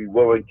that would be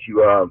willing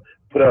to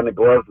put on the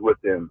gloves with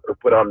him or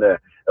put on the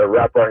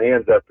wrap our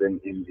hands up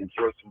and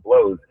throw some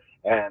blows.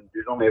 And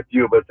there's only a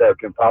few of us that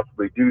can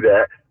possibly do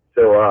that.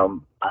 So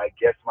I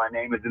guess my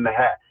name is in the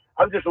hat.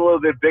 I'm just a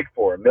little bit big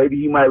for him. Maybe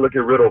he might look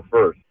at Riddle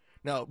first.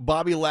 Now,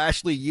 Bobby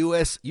Lashley,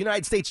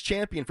 United States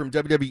champion from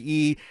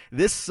WWE.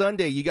 This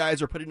Sunday, you guys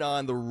are putting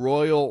on the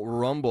Royal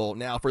Rumble.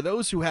 Now, for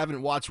those who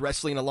haven't watched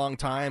wrestling in a long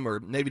time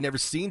or maybe never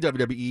seen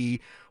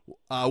WWE,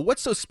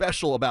 what's so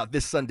special about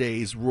this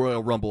Sunday's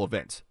Royal Rumble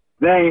event?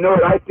 Man, you know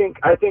what? I think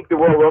the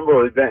Royal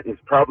Rumble event is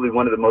probably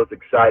one of the most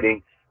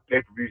exciting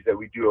pay-per-views that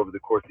we do over the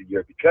course of the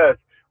year because,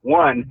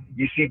 one,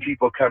 you see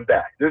people come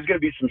back. There's going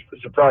to be some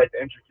surprise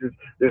entrances.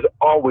 There's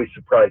always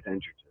surprise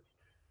entrances.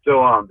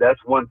 So that's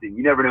one thing.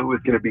 You never know who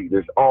it's going to be.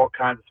 There's all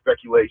kinds of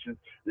speculations.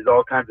 There's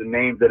all kinds of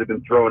names that have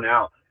been thrown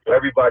out. So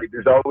everybody,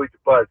 there's always a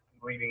buzz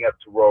leading up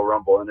to Royal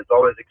Rumble, and it's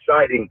always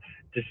exciting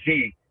to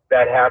see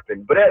that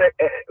happen.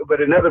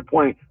 But another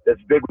point that's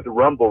big with the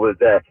Rumble is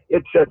that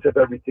it sets up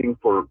everything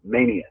for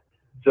Mania.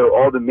 So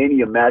all the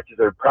Mania matches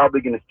are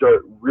probably going to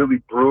start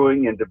really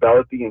brewing and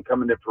developing and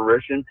coming to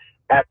fruition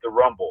at the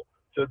Rumble.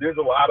 So there's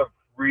a lot of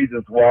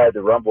reasons why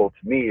the Rumble,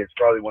 to me, is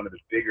probably one of the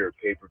bigger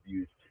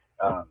pay-per-views.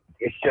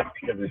 It's just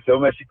because there's so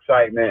much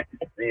excitement.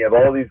 And you have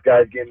all these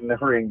guys getting in the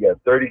ring. You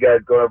have 30 guys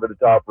going over the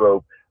top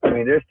rope. I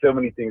mean, there's so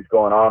many things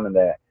going on in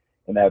that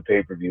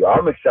pay-per-view.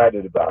 I'm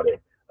excited about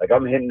it. Like,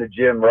 I'm hitting the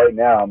gym right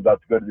now. I'm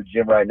about to go to the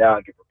gym right now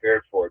and get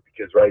prepared for it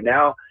because right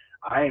now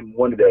I am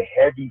one of the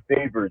heavy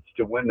favorites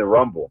to win the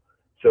Rumble.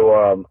 So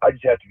I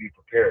just have to be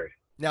prepared.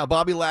 Now,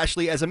 Bobby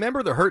Lashley, as a member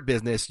of the Hurt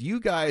Business,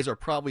 you guys are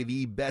probably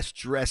the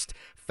best-dressed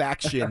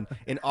faction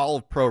in all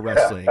of pro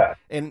wrestling.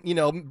 And, you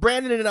know,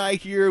 Brandon and I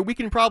here, we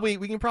can probably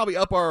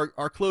up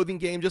our clothing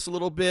game just a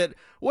little bit.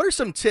 What are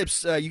some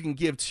tips you can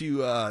give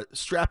to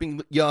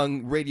strapping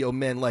young radio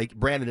men like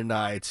Brandon and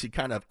I to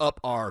kind of up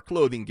our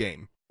clothing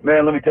game?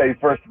 Man, let me tell you,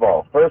 first of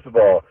all,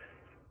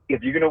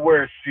 if you're going to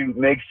wear a suit,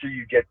 make sure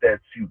you get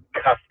that suit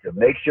custom.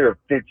 Make sure it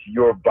fits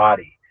your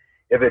body.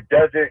 If it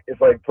doesn't, it's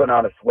like putting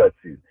on a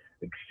sweatsuit.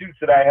 The suits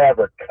that I have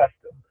are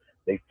custom.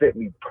 They fit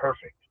me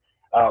perfect.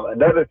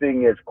 Another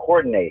thing is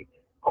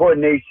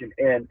coordination,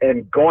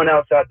 and going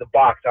outside the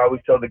box. I always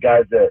tell the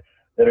guys that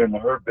are in the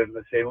Hurt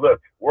Business, say, look,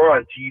 we're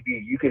on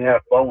TV. You can have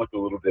fun with it a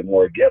little bit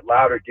more. Get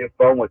louder, get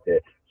fun with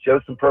it.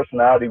 Show some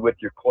personality with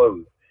your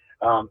clothes.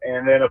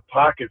 And then a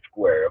pocket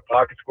square. A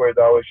pocket square is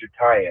always your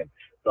tie-in.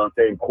 So I'm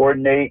saying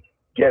coordinate,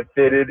 get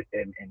fitted,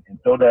 and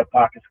throw that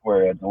pocket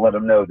square in to let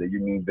them know that you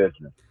mean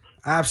business.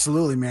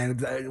 Absolutely, man.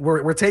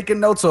 We're taking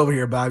notes over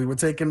here, Bobby. We're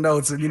taking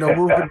notes, and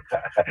moving.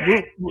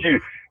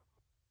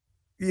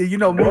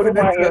 Go to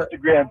my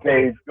Instagram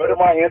page. Go to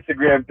my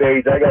Instagram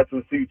page. I got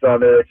some seats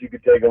on there that you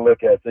can take a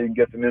look at, so you can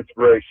get some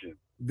inspiration.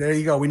 There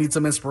you go. We need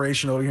some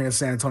inspiration over here in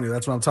San Antonio.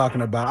 That's what I'm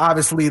talking about.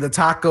 Obviously, the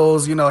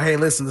tacos, hey,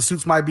 listen, the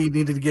suits might be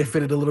needed to get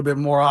fitted a little bit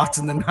more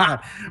often than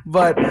not.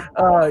 But,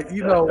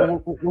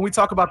 when we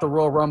talk about the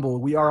Royal Rumble,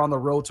 we are on the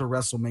road to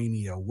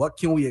WrestleMania. What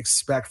can we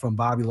expect from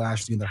Bobby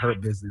Lashley in the Hurt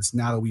Business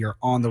now that we are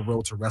on the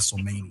road to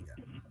WrestleMania?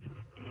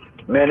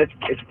 Man,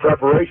 it's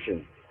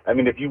preparation. I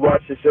mean, if you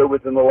watch the show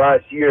within the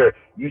last year,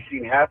 you've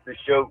seen half the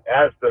show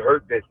as the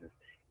Hurt Business.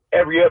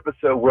 Every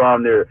episode we're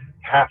on there,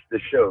 half the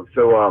show.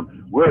 So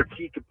we're a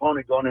key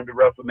component going into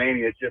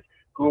WrestleMania. It's just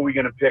who are we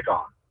going to pick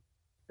on?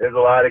 There's a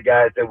lot of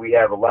guys that we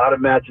have, a lot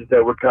of matches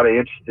that we're kind of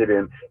interested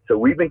in. So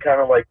we've been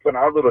kind of like putting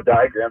our little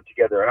diagram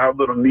together and our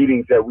little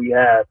meetings that we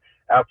have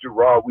after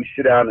Raw. We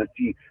sit down and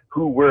see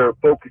who we're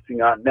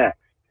focusing on next.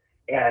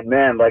 And,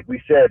 man, like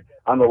we said,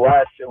 on the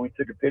last show, we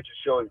took a picture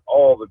showing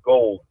all the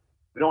gold.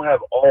 We don't have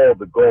all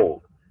the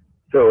gold.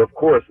 So, of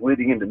course,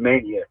 leading into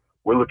Mania,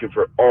 we're looking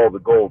for all the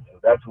gold. So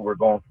that's what we're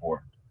going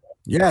for.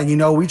 Yeah,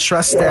 we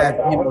trust that,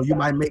 you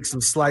might make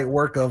some slight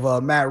work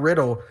of Matt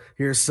Riddle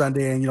here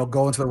Sunday and,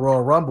 go into the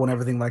Royal Rumble and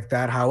everything like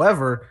that.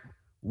 However,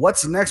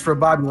 what's next for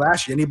Bobby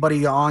Lashley?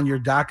 Anybody on your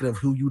docket of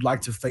who you'd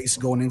like to face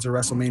going into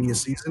WrestleMania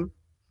season?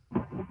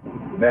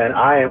 Man,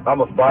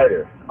 I'm a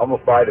fighter. I'm a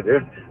fighter.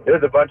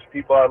 There's a bunch of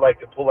people I'd like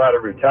to pull out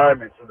of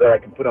retirement so that I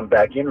can put them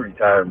back in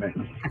retirement.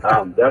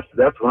 That's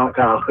what I'm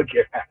kind of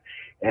looking at.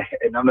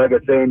 And I'm not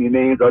gonna say any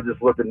names. I'll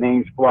just let the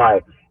names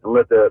fly and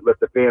let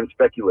the fans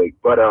speculate.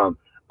 But on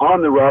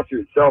the roster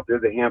itself,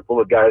 there's a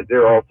handful of guys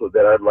there also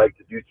that I'd like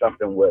to do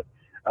something with.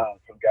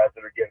 Some guys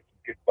that are getting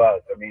some good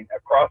buzz. I mean,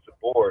 across the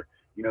board,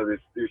 there's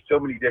so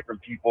many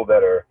different people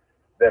that are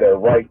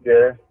right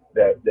there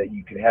that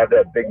you can have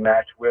that big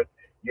match with.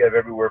 You have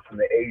everywhere from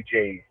the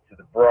AJs to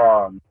the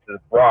Brahms to the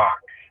Brocks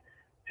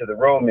to the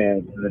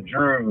Romans to the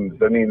Drews.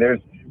 I mean,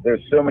 there's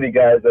so many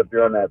guys up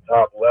there on that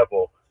top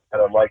level that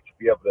I'd like to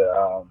be able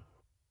to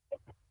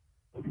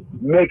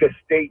make a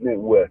statement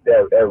with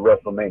at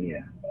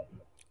WrestleMania.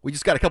 We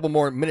just got a couple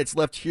more minutes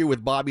left here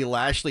with Bobby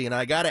Lashley, and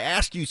I got to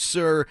ask you,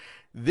 sir,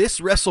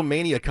 this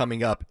WrestleMania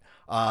coming up,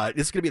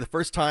 this is going to be the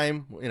first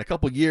time in a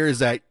couple years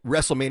that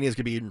WrestleMania is going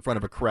to be in front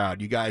of a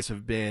crowd. You guys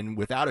have been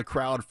without a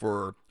crowd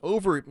for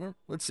over, a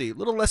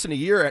little less than a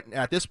year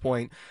at this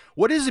point.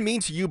 What does it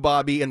mean to you,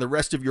 Bobby, and the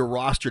rest of your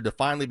roster to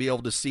finally be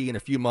able to see in a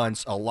few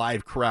months a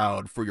live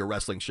crowd for your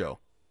wrestling show?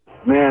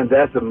 Man,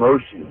 that's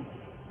emotion.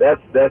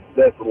 That's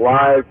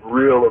live,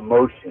 real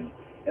emotion,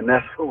 and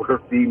that's what we're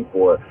feeding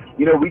for.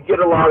 We get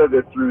a lot of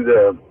it through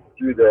the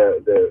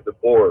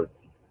boards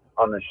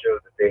on the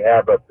shows that they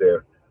have up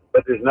there.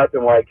 But there's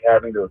nothing like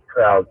having those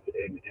crowds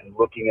and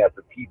looking at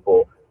the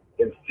people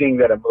and seeing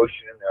that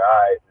emotion in their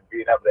eyes and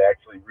being able to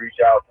actually reach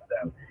out to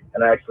them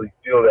and actually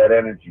feel that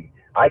energy.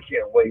 I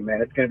can't wait, man.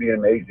 It's going to be an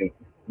amazing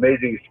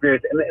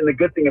experience. And the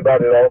good thing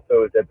about it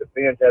also is that the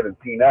fans haven't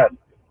seen us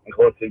in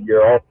close to a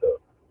year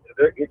also. So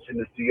they're itching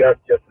to see us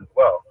just as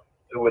well.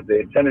 So with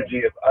the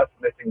energy of us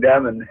missing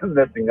them and them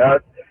missing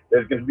us,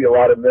 there's going to be a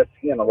lot of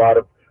missing and a lot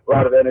of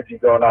energy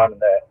going on in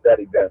that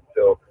event.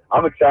 So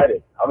I'm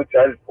excited. I'm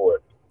excited for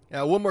it.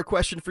 One more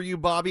question for you,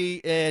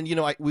 Bobby. And,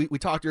 we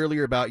talked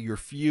earlier about your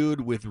feud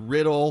with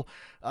Riddle.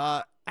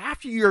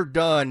 After you're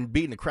done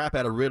beating the crap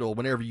out of Riddle,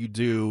 whenever you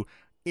do,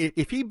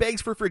 if he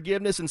begs for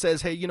forgiveness and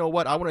says, hey, you know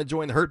what, I want to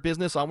join the Hurt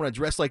Business, I want to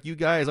dress like you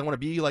guys, I want to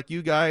be like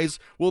you guys,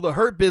 will the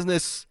Hurt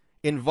Business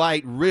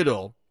invite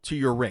Riddle to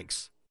your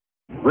rinks?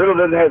 Riddle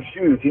doesn't have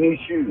shoes. He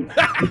needs shoes.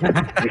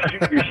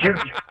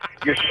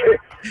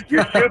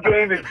 Your shoe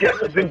game is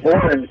just as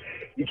important.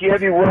 You can't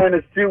be wearing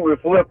a suit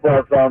with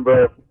flip-flops on,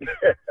 bro.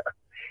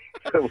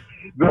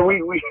 But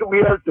we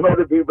have some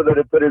other people that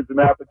have put in some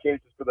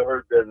applications for the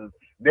Hurt Business,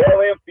 male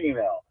and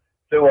female.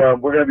 So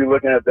we're going to be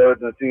looking at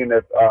those and seeing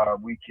if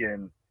we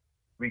can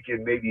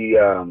maybe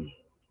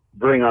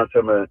bring on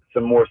some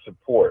more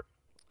support.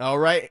 All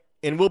right,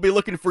 and we'll be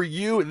looking for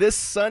you this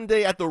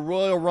Sunday at the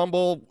Royal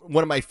Rumble,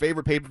 one of my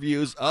favorite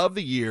pay-per-views of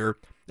the year.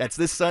 That's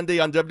this Sunday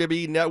on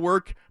WWE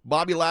Network.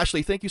 Bobby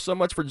Lashley, thank you so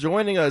much for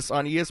joining us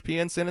on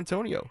ESPN San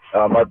Antonio.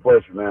 My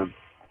pleasure, man.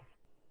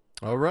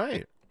 All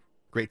right.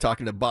 Great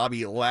talking to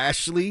Bobby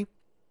Lashley.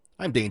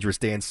 I'm Dangerous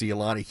Dan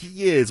Cialani.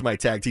 He is my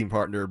tag team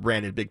partner,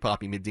 Brandon Big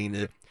Papi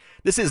Medina.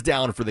 This is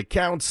Down for the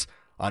Counts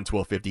on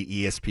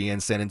 1250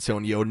 ESPN San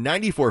Antonio,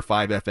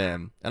 94.5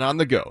 FM, and on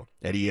the go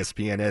at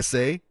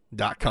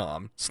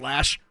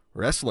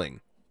espnsa.com/wrestling.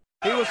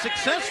 He was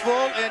successful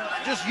in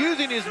just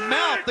using his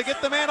mouth to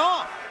get the man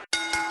off.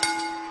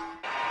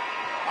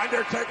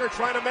 Undertaker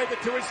trying to make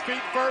it to his feet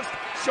first.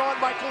 Shawn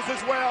Michaels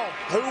as well.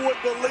 Who would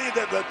believe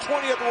that the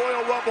 20th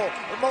Royal Rumble,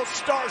 the most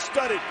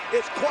star-studded,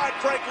 is quite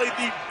frankly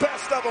the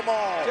best of them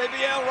all.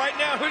 JBL, right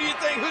now, who do you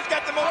think? Who's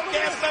got the most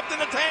gas left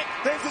in the tank?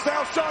 This is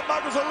how Shawn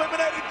Michaels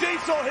eliminated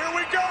Diesel. Here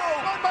we go.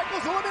 Shawn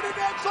Michaels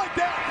eliminated Edge like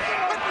that.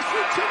 But the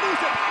Sweet Chin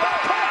music.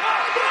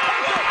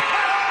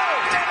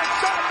 And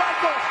Shawn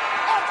Michaels,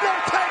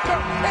 Undertaker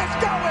is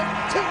going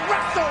to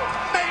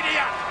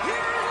WrestleMania.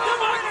 Oh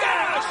my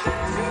gosh.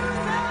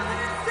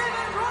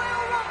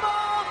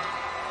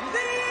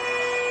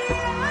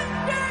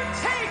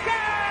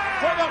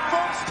 For the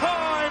first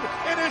time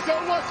in his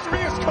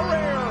illustrious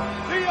career,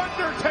 The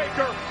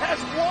Undertaker has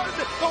won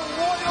the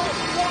Royal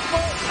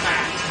Rumble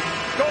match.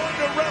 Going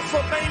to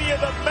WrestleMania,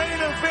 the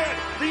main event,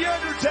 The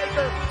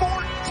Undertaker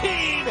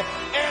 14-0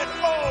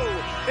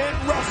 in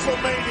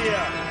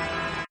WrestleMania.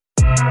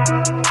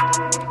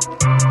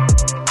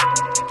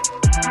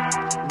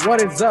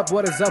 What is up?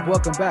 What is up?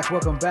 Welcome back.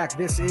 Welcome back.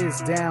 This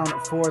is Down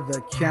for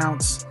the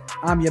Counts.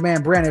 I'm your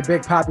man, Brandon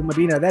Big Papi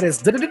Medina. That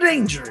is the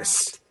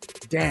Dangerous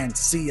Dan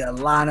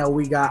Cialano.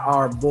 We got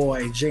our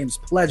boy James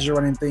Pleasure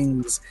running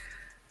things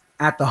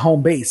at the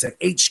home base at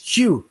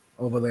HQ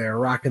over there,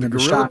 rocking the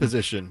gorilla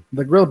position.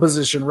 The gorilla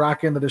position,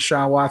 rocking the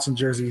Deshaun Watson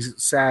jerseys.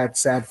 Sad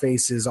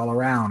faces all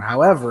around.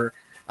 However,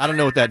 I don't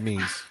know what that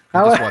means.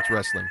 I just watch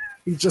wrestling.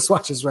 He just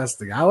watches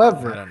wrestling.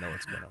 However, I don't know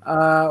what's going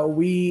on.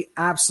 We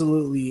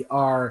absolutely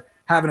are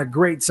having a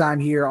great time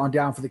here on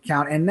Down for the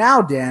Count. And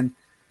now, Dan,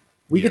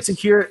 we get to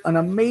hear an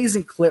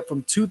amazing clip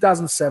from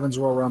 2007's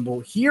Royal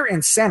Rumble here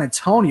in San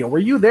Antonio. Were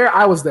you there?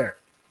 I was there.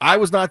 I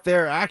was not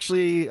there.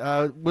 Actually,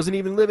 wasn't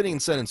even living in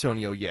San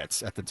Antonio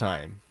yet at the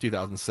time,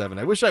 2007.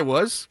 I wish I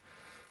was.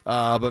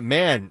 But,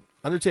 man,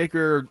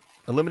 Undertaker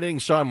eliminating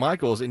Shawn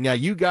Michaels. And now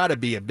you got to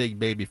be a big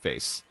baby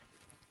face.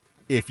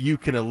 if you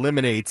can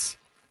eliminate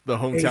the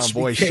hometown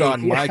boy HBK,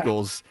 Shawn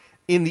Michaels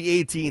in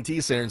the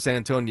AT&T Center in San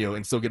Antonio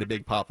and still get a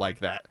big pop like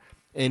that.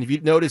 And if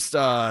you noticed,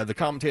 the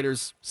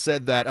commentators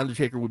said that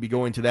Undertaker would be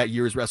going to that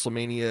year's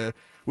WrestleMania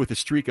with a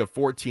streak of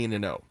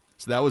 14-0.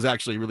 So that was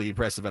actually really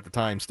impressive at the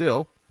time,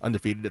 still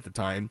undefeated at the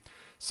time.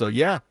 So,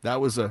 yeah, that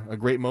was a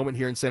great moment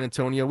here in San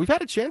Antonio. We've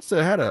had a chance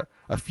to have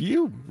a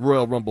few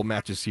Royal Rumble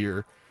matches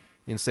here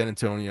in San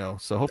Antonio.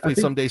 So hopefully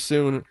someday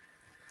soon.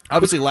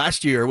 Obviously,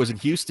 last year was in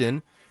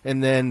Houston,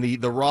 and then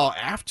the Raw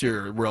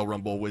after Royal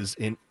Rumble was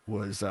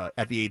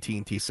at the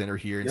AT&T Center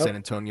here in San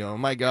Antonio. Oh,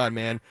 my God,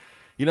 man.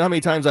 You know how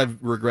many times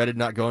I've regretted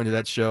not going to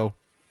that show?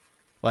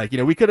 Like,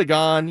 we could have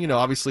gone,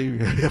 obviously we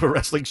have a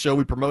wrestling show.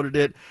 We promoted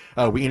it.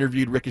 We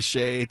interviewed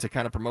Ricochet to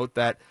kind of promote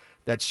that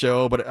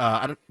show.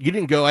 But you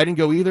didn't go. I didn't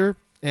go either.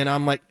 And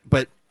I'm like,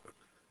 but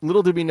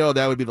little did we know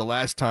that would be the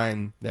last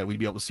time that we'd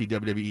be able to see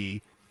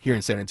WWE here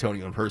in San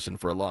Antonio in person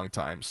for a long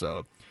time.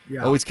 So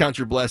always count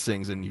your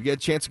blessings. And you get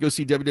a chance to go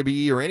see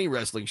WWE or any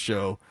wrestling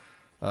show,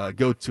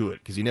 go to it,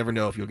 because you never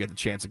know if you'll get the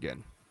chance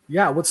again.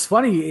 Yeah, what's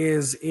funny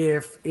is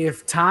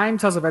if time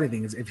tells us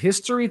anything, is if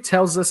history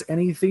tells us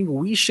anything,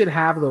 we should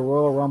have the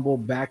Royal Rumble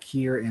back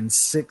here in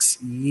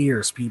 6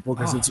 years, people,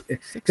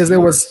 because there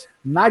was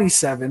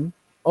 97,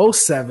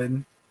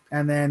 07,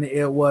 and then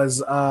it was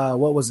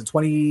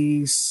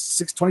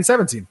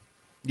 2017.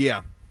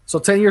 Yeah. So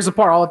 10 years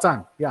apart all the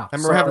time. Yeah. I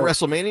remember having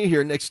WrestleMania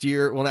here next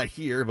year. Well, not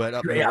here, but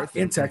up north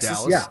in Texas.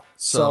 Dallas. Yeah.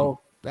 So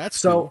that's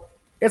cool.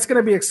 It's going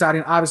to be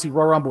exciting. Obviously,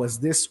 Royal Rumble is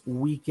this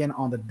weekend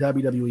on the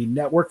WWE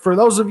Network. For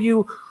those of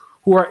you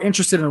who are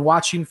interested in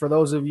watching, for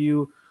those of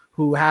you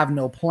who have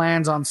no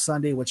plans on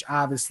Sunday, which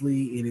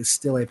obviously it is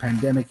still a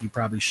pandemic, you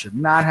probably should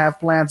not have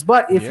plans.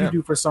 But if you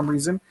do for some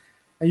reason,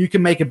 and you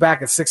can make it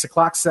back at 6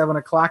 o'clock, 7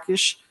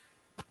 o'clock-ish,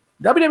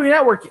 WWE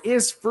Network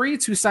is free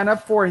to sign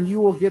up for, and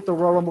you will get the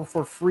Royal Rumble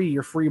for free,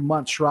 your free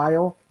month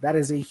trial. That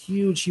is a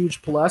huge,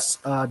 huge plus.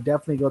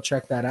 Definitely go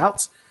check that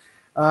out.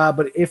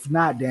 But if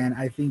not, Dan,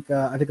 I think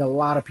a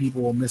lot of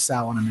people will miss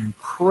out on an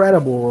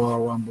incredible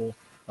Royal Rumble.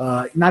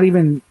 Not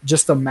even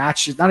just the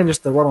match, not even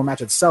just the Royal Rumble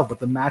match itself, but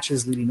the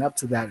matches leading up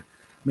to that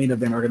main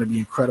event are going to be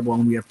incredible.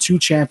 And we have 2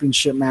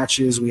 championship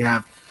matches. We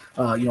have,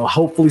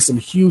 hopefully some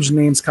huge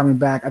names coming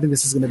back. I think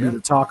this is going to be the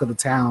talk of the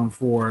town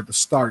for the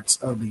starts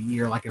of the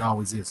year, like it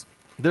always is.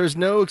 There's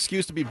no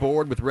excuse to be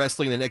bored with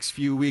wrestling the next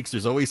few weeks.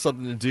 There's always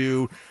something to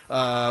do.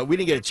 We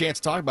didn't get a chance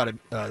to talk about it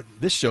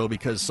this show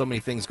because so many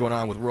things going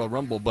on with Royal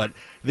Rumble, but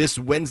this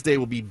Wednesday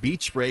will be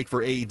Beach Break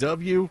for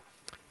AEW.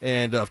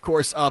 And, of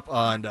course, up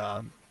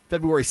on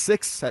February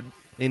 6th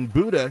in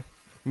Buda,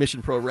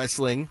 Mission Pro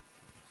Wrestling,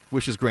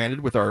 which is granted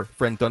with our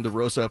friend Thunder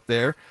Rosa up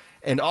there.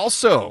 And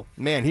also,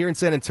 man, here in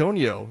San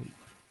Antonio,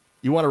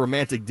 you want a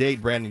romantic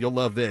date, Brandon, you'll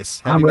love this.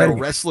 Heavy Metal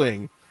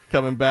Wrestling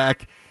coming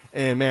back.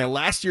 And, man,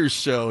 last year's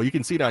show, you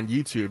can see it on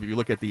YouTube. If you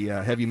look at the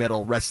Heavy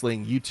Metal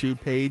Wrestling YouTube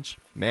page,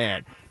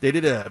 man, they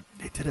did a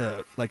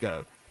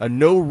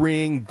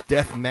no-ring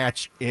death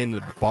match in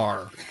the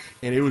bar,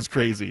 and it was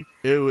crazy.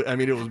 It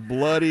was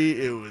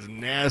bloody. It was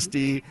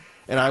nasty,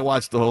 and I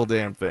watched the whole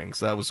damn thing,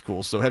 so that was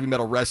cool. So Heavy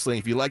Metal Wrestling,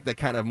 if you like that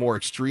kind of more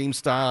extreme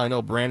style, I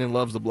know Brandon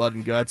loves the blood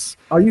and guts.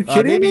 Are you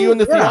kidding maybe me? you and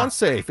the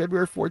fiance,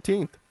 February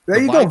 14th. There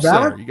you go,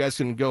 Val. You guys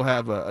can go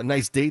have a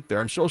nice date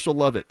there. I'm sure she'll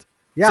love it.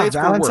 Yeah,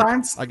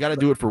 Valentine's. I got to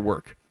do it for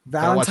work.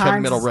 Valentine's. I watch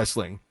Heavy Metal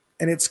Wrestling.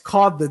 And it's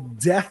called the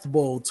Death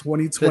Bowl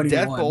 2021. The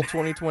Death Bowl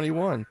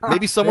 2021.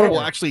 Maybe someone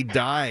will actually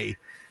die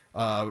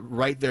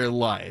right there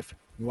live.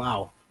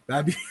 Wow.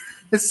 That'd be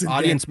listen,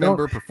 audience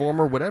member,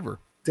 performer, whatever.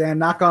 Dan,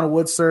 knock on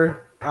wood,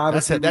 sir.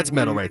 That's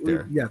metal right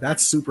there. Yeah,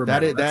 that's super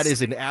metal. That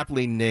is an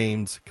aptly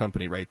named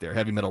company right there,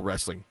 Heavy Metal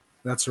Wrestling.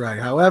 That's right.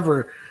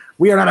 However,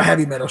 we are not a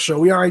heavy metal show.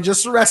 We are a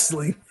just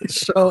wrestling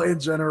show in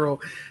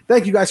general.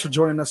 Thank you guys for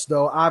joining us,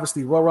 though.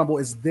 Obviously, Royal Rumble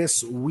is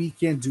this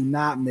weekend. Do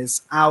not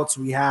miss out.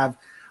 We have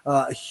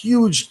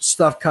huge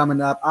stuff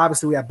coming up.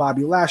 Obviously, we have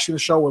Bobby Lashley in the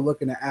show. We're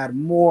looking to add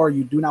more.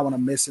 You do not want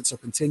to miss it, so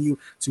continue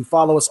to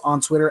follow us on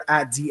Twitter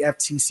at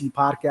DFTC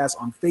Podcast,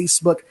 on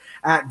Facebook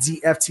at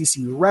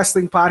DFTC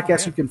Wrestling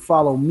Podcast. You can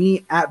follow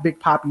me at Big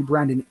Poppy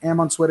Brandon M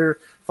on Twitter.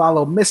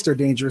 Follow Mr.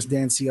 Dangerous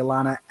Dan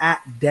Cialana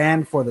at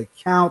Dan for the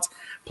Count.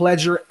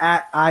 Pleasure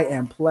at I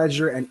Am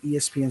Pleasure, and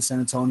ESPN San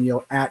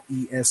Antonio at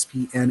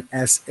ESPN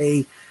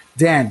SA.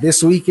 Dan,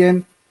 this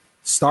weekend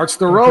starts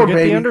the road,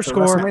 baby. The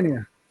underscore.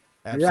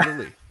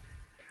 Absolutely. Yeah.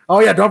 Oh,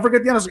 yeah, don't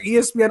forget the underscore.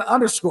 ESPN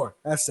underscore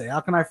SA. How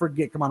can I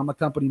forget? Come on, I'm a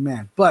company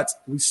man. But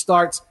we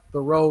start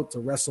the road to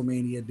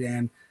WrestleMania,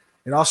 Dan.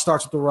 It all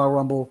starts with the Royal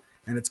Rumble,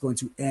 and it's going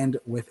to end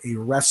with a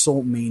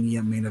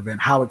WrestleMania main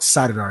event. How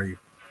excited are you?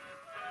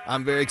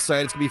 I'm very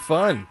excited. It's going to be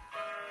fun.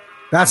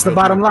 That's the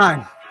bottom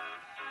line.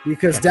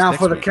 Because down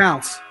for the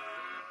counts.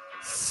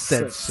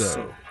 Said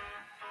so.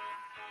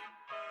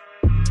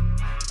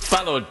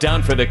 Follow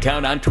Down for the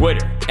Count on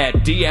Twitter at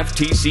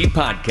DFTC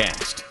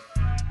Podcast.